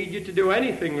doesn't need you to do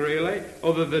anything really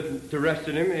other than to rest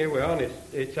in him. Here we are, and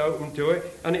it's open to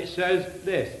it. And it says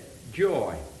this,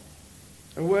 joy.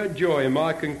 The word joy in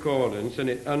my concordance,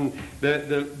 and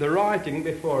the writing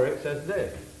before it says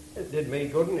this. It did me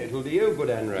good and it'll do you good,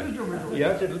 Henry.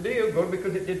 Yes, it'll do you good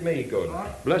because it did me good.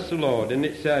 Bless the Lord. And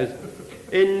it says,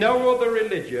 in no other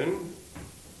religion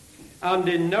and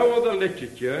in no other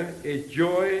literature is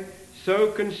joy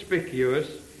so conspicuous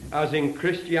as in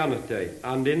Christianity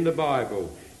and in the Bible.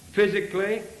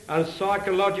 Physically and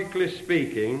psychologically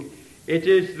speaking, it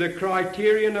is the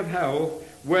criterion of health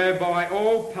whereby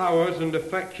all powers and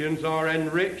affections are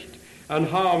enriched and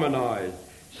harmonized.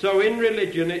 So in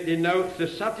religion it denotes the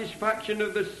satisfaction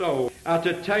of the soul at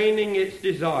attaining its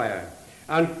desire.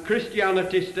 And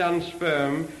Christianity stands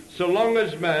firm so long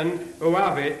as men who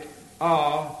have it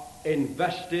are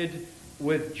invested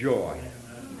with joy.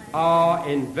 Are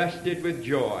invested with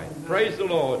joy. Praise the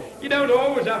Lord. You don't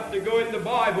always have to go in the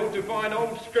Bible to find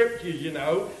old scriptures, you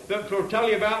know, that will tell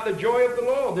you about the joy of the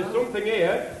Lord. There's something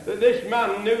here that this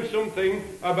man knew something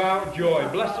about joy.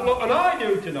 Bless the Lord. And I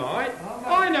do tonight.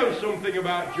 I know something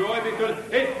about joy because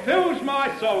it fills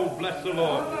my soul, bless the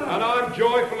Lord. And I'm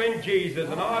joyful in Jesus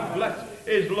and I bless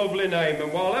his lovely name.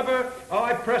 And whilever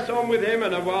I press on with him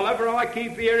and whilever I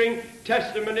keep hearing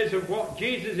testimonies of what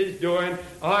Jesus is doing,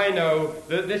 I know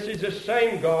that this is the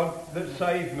same God that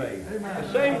saved me. Amen.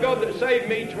 The same God that saved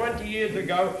me 20 years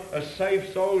ago has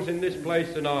saved souls in this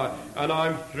place tonight. And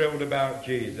I'm thrilled about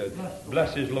Jesus.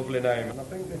 Bless his lovely name. And I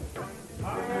think